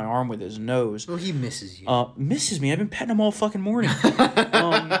shoving my arm with his nose. Well, he misses you. Misses me. I've been petting him all fucking morning.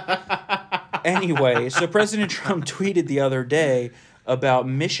 Anyway, so President Trump tweeted the other day about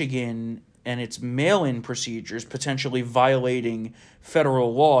Michigan and its mail-in procedures potentially violating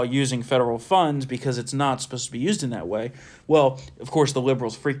federal law using federal funds because it's not supposed to be used in that way. Well, of course, the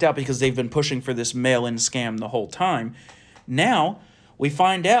liberals freaked out because they've been pushing for this mail-in scam the whole time. Now, we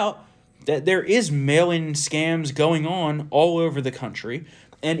find out that there is mail-in scams going on all over the country.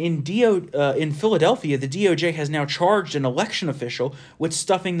 And in Philadelphia, the DOJ has now charged an election official with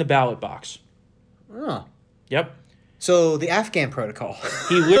stuffing the ballot box. Oh. Yep. So the Afghan protocol.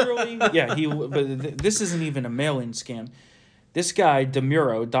 He literally, but this isn't even a mail-in scam. This guy,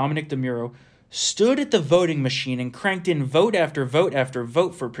 Dominic DeMuro, stood at the voting machine and cranked in vote after vote after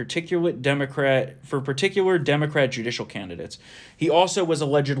vote for particular Democrat judicial candidates. He also was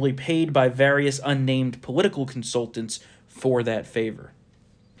allegedly paid by various unnamed political consultants for that favor.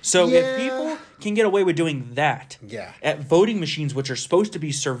 So if people can get away with doing that at voting machines, which are supposed to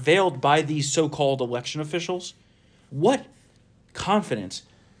be surveilled by these so-called election officials, what confidence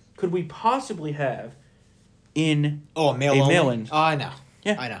could we possibly have in a mail-in? Oh, I know.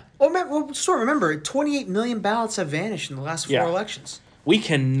 Yeah. I know. Well, remember, 28 million ballots have vanished in the last 4 elections. We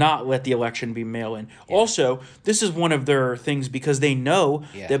cannot let the election be mail-in. Yeah. Also, this is one of their things because they know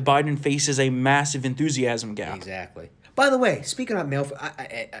that Biden faces a massive enthusiasm gap. Exactly. By the way, speaking of mail,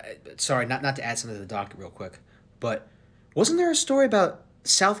 sorry, not to add something to the docket real quick, but wasn't there a story about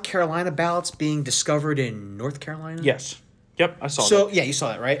South Carolina ballots being discovered in North Carolina? Yes. Yep, I saw that. So yeah, you saw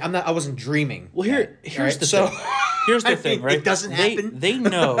that, right? I wasn't dreaming. Well, here's the thing. Here's the thing, right? It doesn't happen. They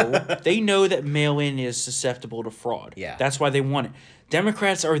know that mail-in is susceptible to fraud. Yeah. That's why they want it.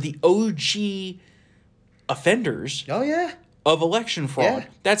 Democrats are the OG offenders. Oh yeah. Of election fraud. Yeah.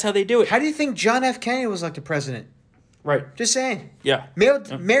 That's how they do it. How do you think John F. Kennedy was elected president? Right. Just saying. Yeah.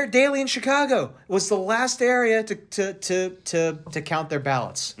 Mayor Daley in Chicago was the last area to count their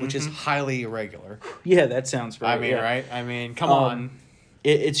ballots, which is highly irregular. Yeah, that sounds right. I mean, right? I mean, come on.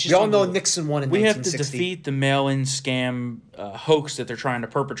 It's just we all know Nixon won in 1960. We have to defeat the mail-in scam hoax that they're trying to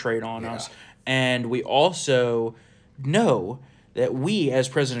perpetrate on us. And we also know that we, as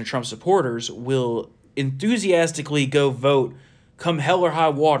President Trump supporters, will enthusiastically go vote come hell or high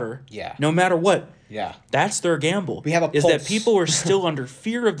water. Yeah. No matter what. Yeah. That's their gamble. We have a pulse. Is that people are still under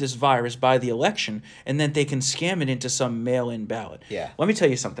fear of this virus by the election, and that they can scam it into some mail-in ballot. Yeah. Let me tell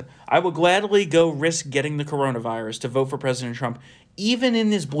you something. I will gladly go risk getting the coronavirus to vote for President Trump, even in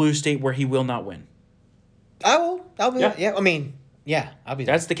this blue state where he will not win. I will. I'll be. Yeah. I mean, yeah. I'll be.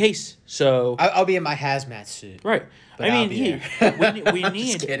 That's the case. So I'll be in my hazmat suit. Right. I mean,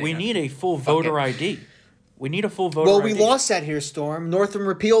 we need a full voter ID. We need a full voter ID. Well, we lost that here, Storm. Northam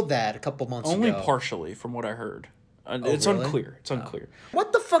repealed that a couple months ago. Only partially, from what I heard. It's really? Unclear. It's unclear.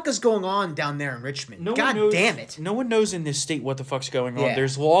 What the fuck is going on down there in Richmond? God damn it. No one knows in this state what the fuck's going on.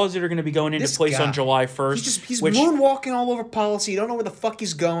 There's laws that are going to be going into place on July 1st. He's moonwalking all over policy. You don't know where the fuck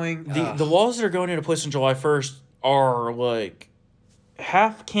he's going. The laws that are going into place on July 1st are like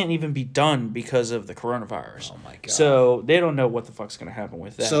half can't even be done because of the coronavirus. Oh my god! So they don't know what the fuck's going to happen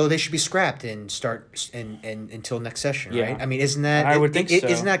with that. So they should be scrapped and start and until next session, right? I mean, isn't that I would think so.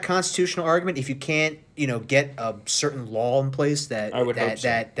 Isn't that a constitutional argument? If you can't, get a certain law in place that I would hope so.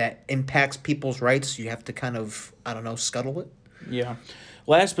 that impacts people's rights, you have to kind of scuttle it. Yeah.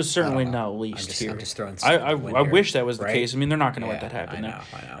 Last but certainly not least, I'm just throwing. I wish that was the case. I mean, they're not going to let that happen. I know.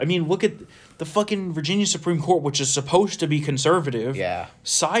 I mean, look at the fucking Virginia Supreme Court, which is supposed to be conservative. Yeah.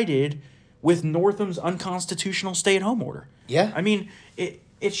 Sided with Northam's unconstitutional stay-at-home order. Yeah. I mean, it's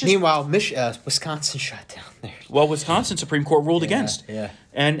just. Meanwhile, Wisconsin shut down there. Well, Wisconsin Supreme Court ruled against. Yeah.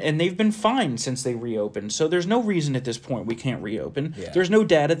 And they've been fined since they reopened. So there's no reason at this point we can't reopen. Yeah. There's no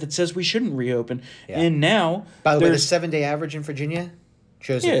data that says we shouldn't reopen. Yeah. And now. By the way, the 7-day average in Virginia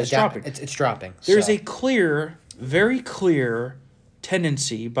shows it's dropping. It's dropping. There's a very clear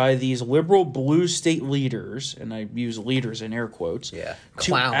tendency by these liberal blue state leaders, and I use leaders in air quotes,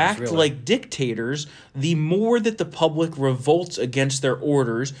 to act like dictators the more that the public revolts against their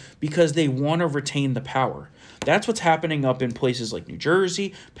orders because they want to retain the power. That's what's happening up in places like New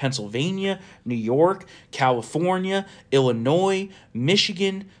Jersey, Pennsylvania, New York, California, Illinois,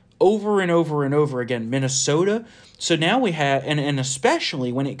 Michigan, over and over and over again, Minnesota. So now we have, and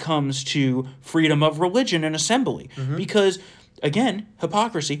especially when it comes to freedom of religion and assembly, because, again,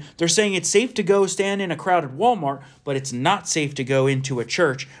 hypocrisy, they're saying it's safe to go stand in a crowded Walmart, but it's not safe to go into a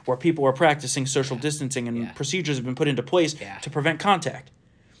church where people are practicing social distancing and procedures have been put into place to prevent contact.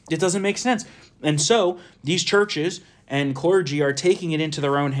 It doesn't make sense. And so these churches and clergy are taking it into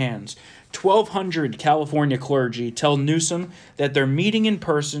their own hands. 1,200 California clergy tell Newsom that they're meeting in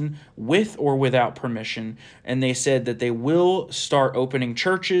person with or without permission, and they said that they will start opening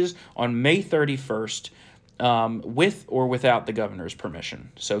churches on May 31st with or without the governor's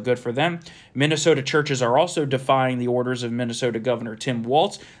permission. So good for them. Minnesota churches are also defying the orders of Minnesota Governor Tim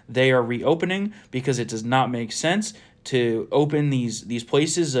Walz. They are reopening because it does not make sense to open these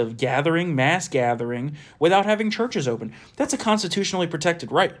places of gathering, mass gathering, without having churches open. That's a constitutionally protected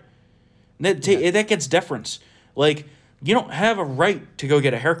right. That gets deference. Like, you don't have a right to go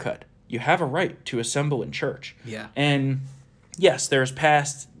get a haircut. You have a right to assemble in church. Yeah. And yes, there's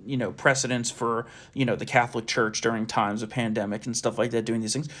past, precedents for, the Catholic Church during times of pandemic and stuff like that doing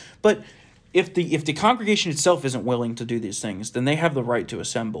these things. But if the congregation itself isn't willing to do these things, then they have the right to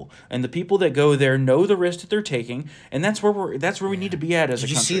assemble. And the people that go there know the risk that they're taking, and that's where we need to be at as a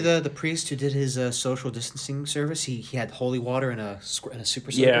country. Did you see the priest who did his social distancing service? He had holy water in a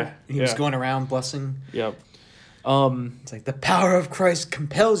super soaker. Yeah, and he was going around blessing. Yep. It's like the power of Christ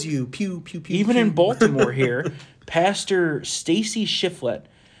compels you. Pew pew pew. Even pew. in Baltimore here, Pastor Stacy Shiflett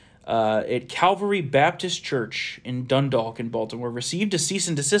at Calvary Baptist Church in Dundalk in Baltimore received a cease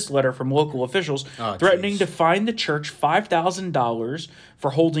and desist letter from local officials threatening to fine the church $5,000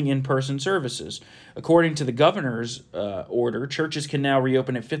 for holding in-person services. According to the governor's order, churches can now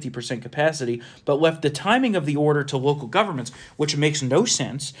reopen at 50% capacity, but left the timing of the order to local governments, which makes no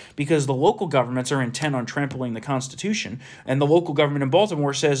sense because the local governments are intent on trampling the Constitution, and the local government in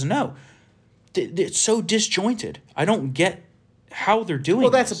Baltimore says no. It's so disjointed. I don't get how they're doing. Well,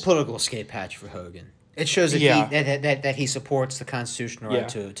 that's a political escape hatch for Hogan. It shows that that he supports the constitutional right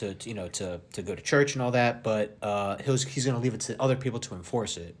to go to church and all that, but he's going to leave it to other people to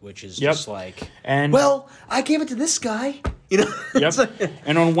enforce it, which is just like, I gave it to this guy,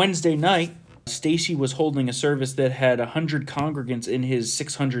 And on Wednesday night, Stacy was holding a service that had 100 congregants in his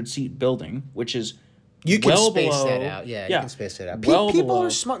 600-seat building, which is you can space below, that out. Yeah, you can space that out. People below. Are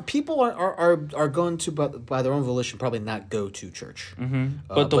smart. People are going to, by their own volition, probably not go to church. Mm-hmm.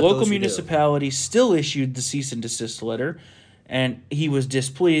 But the local municipality still issued the cease and desist letter, and he was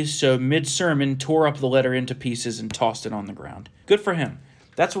displeased, so mid-sermon tore up the letter into pieces and tossed it on the ground. Good for him.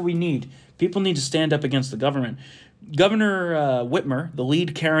 That's what we need. People need to stand up against the government. Governor Whitmer, the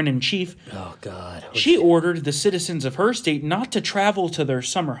lead Karen-in-chief, she ordered the citizens of her state not to travel to their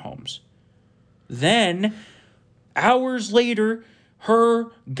summer homes. Then, hours later, her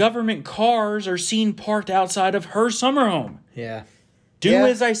government cars are seen parked outside of her summer home. Yeah. Do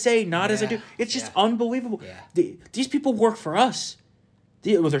as I say, not as I do. It's just unbelievable. Yeah. These people work for us.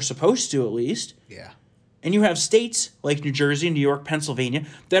 They're supposed to, at least. Yeah. And you have states like New Jersey, New York, Pennsylvania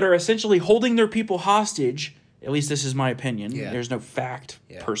that are essentially holding their people hostage. At least this is my opinion. Yeah. There's no fact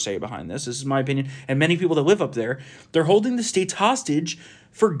per se behind this. This is my opinion. And many people that live up there, they're holding the states hostage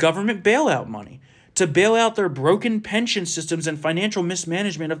for government bailout money to bail out their broken pension systems and financial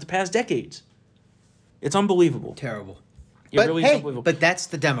mismanagement of the past decades. It's unbelievable. Terrible. But that's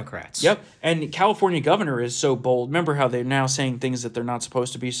the Democrats. Yep. And California governor is so bold. Remember how they're now saying things that they're not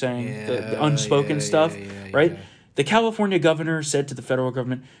supposed to be saying, the unspoken stuff, right? The California governor said to the federal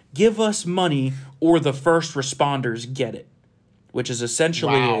government, give us money or the first responders get it, which is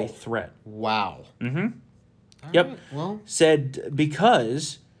essentially a threat. Wow. Mm-hmm. Yep. Right, well, said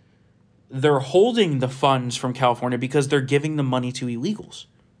because they're holding the funds from California because they're giving the money to illegals,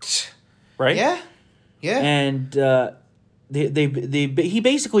 right? Yeah. And he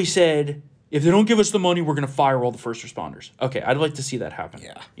basically said, if they don't give us the money, we're going to fire all the first responders. Okay, I'd like to see that happen.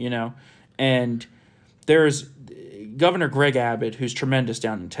 Yeah. And there's Governor Greg Abbott, who's tremendous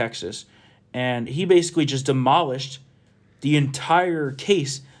down in Texas, and he basically just demolished the entire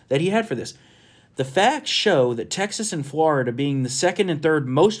case that he had for this. The facts show that Texas and Florida, being the second and third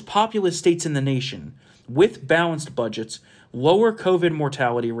most populous states in the nation, with balanced budgets, lower COVID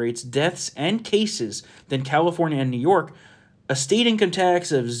mortality rates, deaths, and cases than California and New York, a state income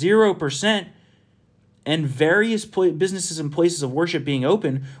tax of 0%, and various businesses and places of worship being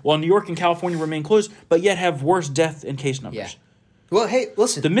open, while New York and California remain closed, but yet have worse death and case numbers. Yeah. Well, hey,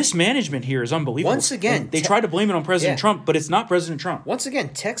 listen. The mismanagement here is unbelievable. Once again, they try to blame it on President Trump, but it's not President Trump. Once again,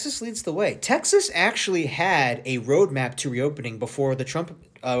 Texas leads the way. Texas actually had a roadmap to reopening before the Trump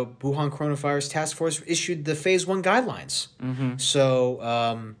Wuhan Coronavirus Task Force issued the Phase 1 guidelines. Mm-hmm. So,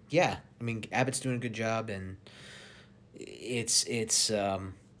 I mean, Abbott's doing a good job, and it's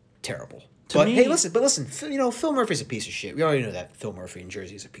terrible. Hey, listen. Phil Murphy's a piece of shit. We already know that Phil Murphy in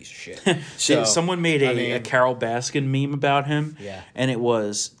Jersey is a piece of shit. So someone made a Carol Baskin meme about him. Yeah. And it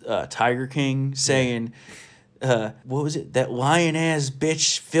was Tiger King saying, what was it? That lion ass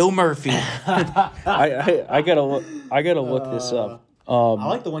bitch Phil Murphy. I gotta look this up. I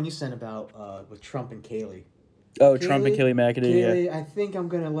like the one you sent about with Trump and Kayleigh. Oh, Trump and Kayleigh McEnany. Kayleigh, I think I'm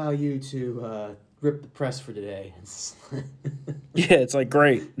gonna allow you to rip the press for today. Yeah, it's like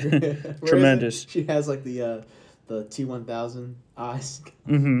great. Tremendous. She has like the T1000 eyes.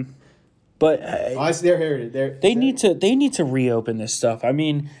 Mm-hmm. But they need to reopen this stuff. I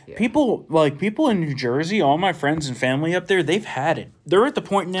mean, people in New Jersey, all my friends and family up there, they've had it. They're at the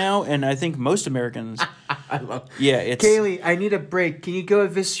point now, and I think most Americans. I love. Yeah, it's Kayleigh, I need a break. Can you go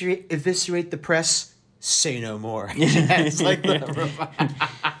eviscerate the press? Say no more. It's like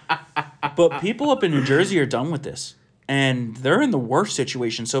But people up in New Jersey are done with this, and they're in the worst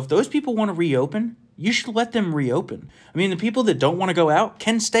situation. So if those people want to reopen, you should let them reopen. I mean, the people that don't want to go out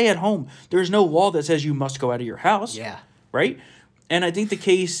can stay at home. There's no law that says you must go out of your house. Yeah. Right? And I think the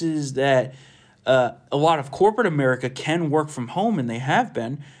case is that a lot of corporate America can work from home, and they have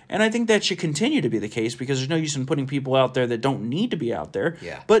been. And I think that should continue to be the case because there's no use in putting people out there that don't need to be out there.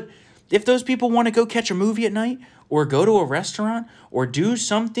 Yeah. But if those people want to go catch a movie at night or go to a restaurant or do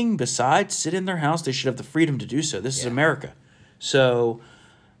something besides sit in their house, they should have the freedom to do so. This is America. So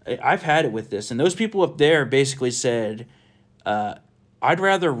I've had it with this. And those people up there basically said, I'd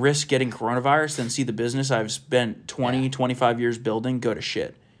rather risk getting coronavirus than see the business I've spent 20, 25 years building go to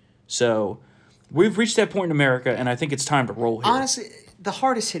shit. So we've reached that point in America, and I think it's time to roll here. Honestly, the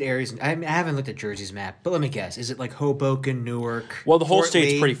hardest hit areas, I haven't looked at Jersey's map, but let me guess. Is it like Hoboken, Newark? Well, the whole Fort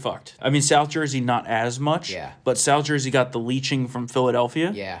state's Lee? pretty fucked. I mean, South Jersey, not as much. Yeah. But South Jersey got the leeching from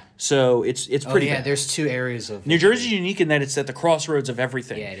Philadelphia. Yeah. So it's pretty bad. There's 2 areas of... New Jersey's unique in that it's at the crossroads of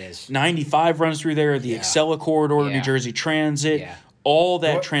everything. Yeah, it is. 95 runs through there, the Acela corridor, New Jersey Transit, all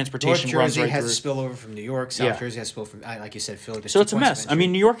that transportation runs right through. North Jersey has a spillover from New York. South Jersey has a spillover from, like you said, Philly. So it's a mess. I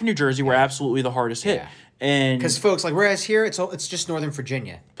mean, New York and New Jersey were absolutely the hardest hit. And because folks, like, whereas here, it's just Northern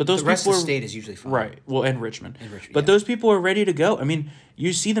Virginia. But those the rest people of the state is usually fine. Right. Well, and Richmond. But those people are ready to go. I mean,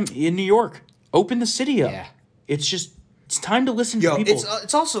 you see them in New York. Open the city up. Yeah. It's time to listen to people.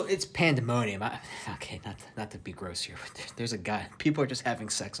 It's pandemonium. Not to be gross here, but there's a guy. People are just having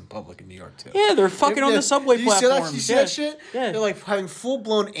sex in public in New York too. Yeah, they're fucking on the subway platform. You see that shit? Yeah. They're like having full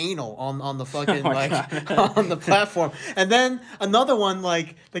blown anal on the fucking on the platform, and then another one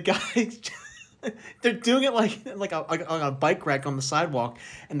like the guy. They're doing it like on a bike rack on the sidewalk,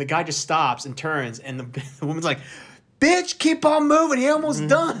 and the guy just stops and turns, and the woman's like, "Bitch, keep on moving. He almost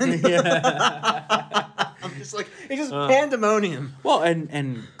done." I'm just like, it's just pandemonium. Well,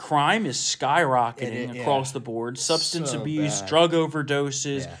 and crime is skyrocketing across the board. Substance abuse, drug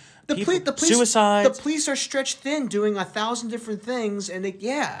overdoses. The police, suicides. The police are stretched thin, doing 1,000 different things, and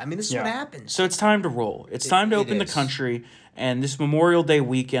this is what happens. So it's time to roll. It's time to open the country. And this Memorial Day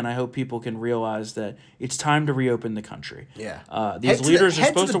weekend, I hope people can realize that it's time to reopen the country. Yeah. These leaders are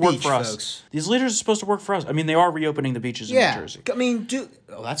supposed to work for us. These leaders are supposed to work for us. I mean, they are reopening the beaches in New Jersey. I mean,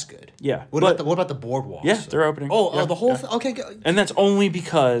 that's good. Yeah. What about the boardwalks? Yeah, they're opening. The whole thing? Okay. And that's only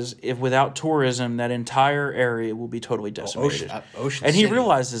because without tourism, that entire area will be totally decimated. Ocean and he City.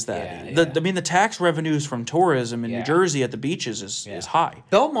 realizes that. I mean, the tax revenues from tourism in New Jersey at the beaches is high.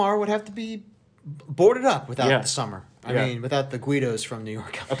 Belmar would have to be boarded up without the summer. I mean, without the Guidos from New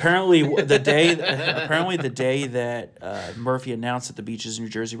York. Apparently, the day that Murphy announced that the beaches in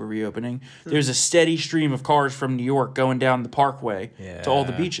New Jersey were reopening, there's a steady stream of cars from New York going down the Parkway to all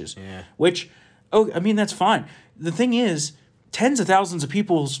the beaches. Yeah. Which, I mean, that's fine. The thing is, tens of thousands of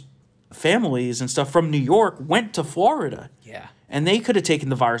people's families and stuff from New York went to Florida. Yeah. And they could have taken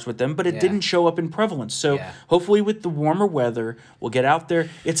the virus with them, but it didn't show up in prevalence. So hopefully with the warmer weather, we'll get out there.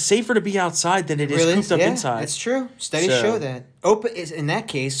 It's safer to be outside than it is cooped up inside. That's true. Studies show that. In that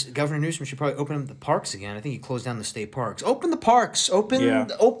case, Governor Newsom should probably open up the parks again. I think he closed down the state parks. Open the parks.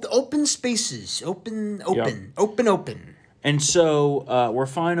 Open spaces. Open. And so we're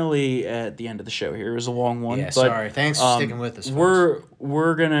finally at the end of the show here. It was a long one. Yeah, but, sorry. Thanks for sticking with us, folks.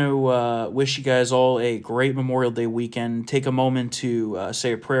 We're going to wish you guys all a great Memorial Day weekend. Take a moment to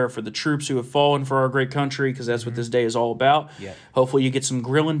say a prayer for the troops who have fallen for our great country, because that's what this day is all about. Yeah. Hopefully you get some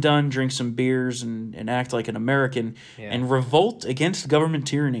grilling done, drink some beers, and act like an American, and revolt against government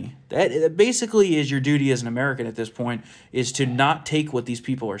tyranny. That basically is your duty as an American at this point, is to not take what these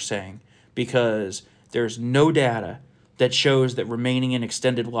people are saying, because there's no data that shows that remaining in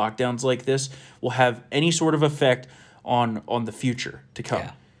extended lockdowns like this will have any sort of effect on the future to come.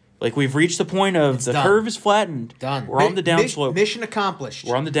 Yeah. Like, we've reached the point of the curve is flattened. Done. We're on the downslope. Mission accomplished.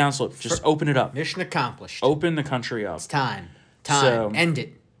 We're on the downslope. Just open it up. Mission accomplished. Open the country up. It's time. So, end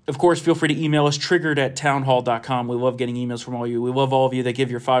it. Of course, feel free to email us, triggered@townhall.com. We love getting emails from all you. We love all of you that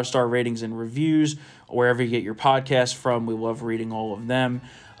give your 5-star ratings and reviews, wherever you get your podcasts from. We love reading all of them.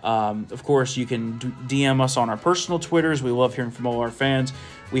 Of course, you can DM us on our personal Twitters. We love hearing from all our fans.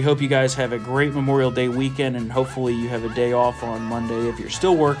 We hope you guys have a great Memorial Day weekend, and hopefully you have a day off on Monday if you're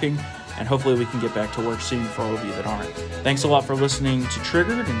still working, and hopefully we can get back to work soon for all of you that aren't. Thanks a lot for listening to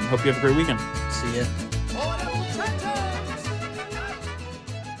Triggered, and hope you have a great weekend. See ya.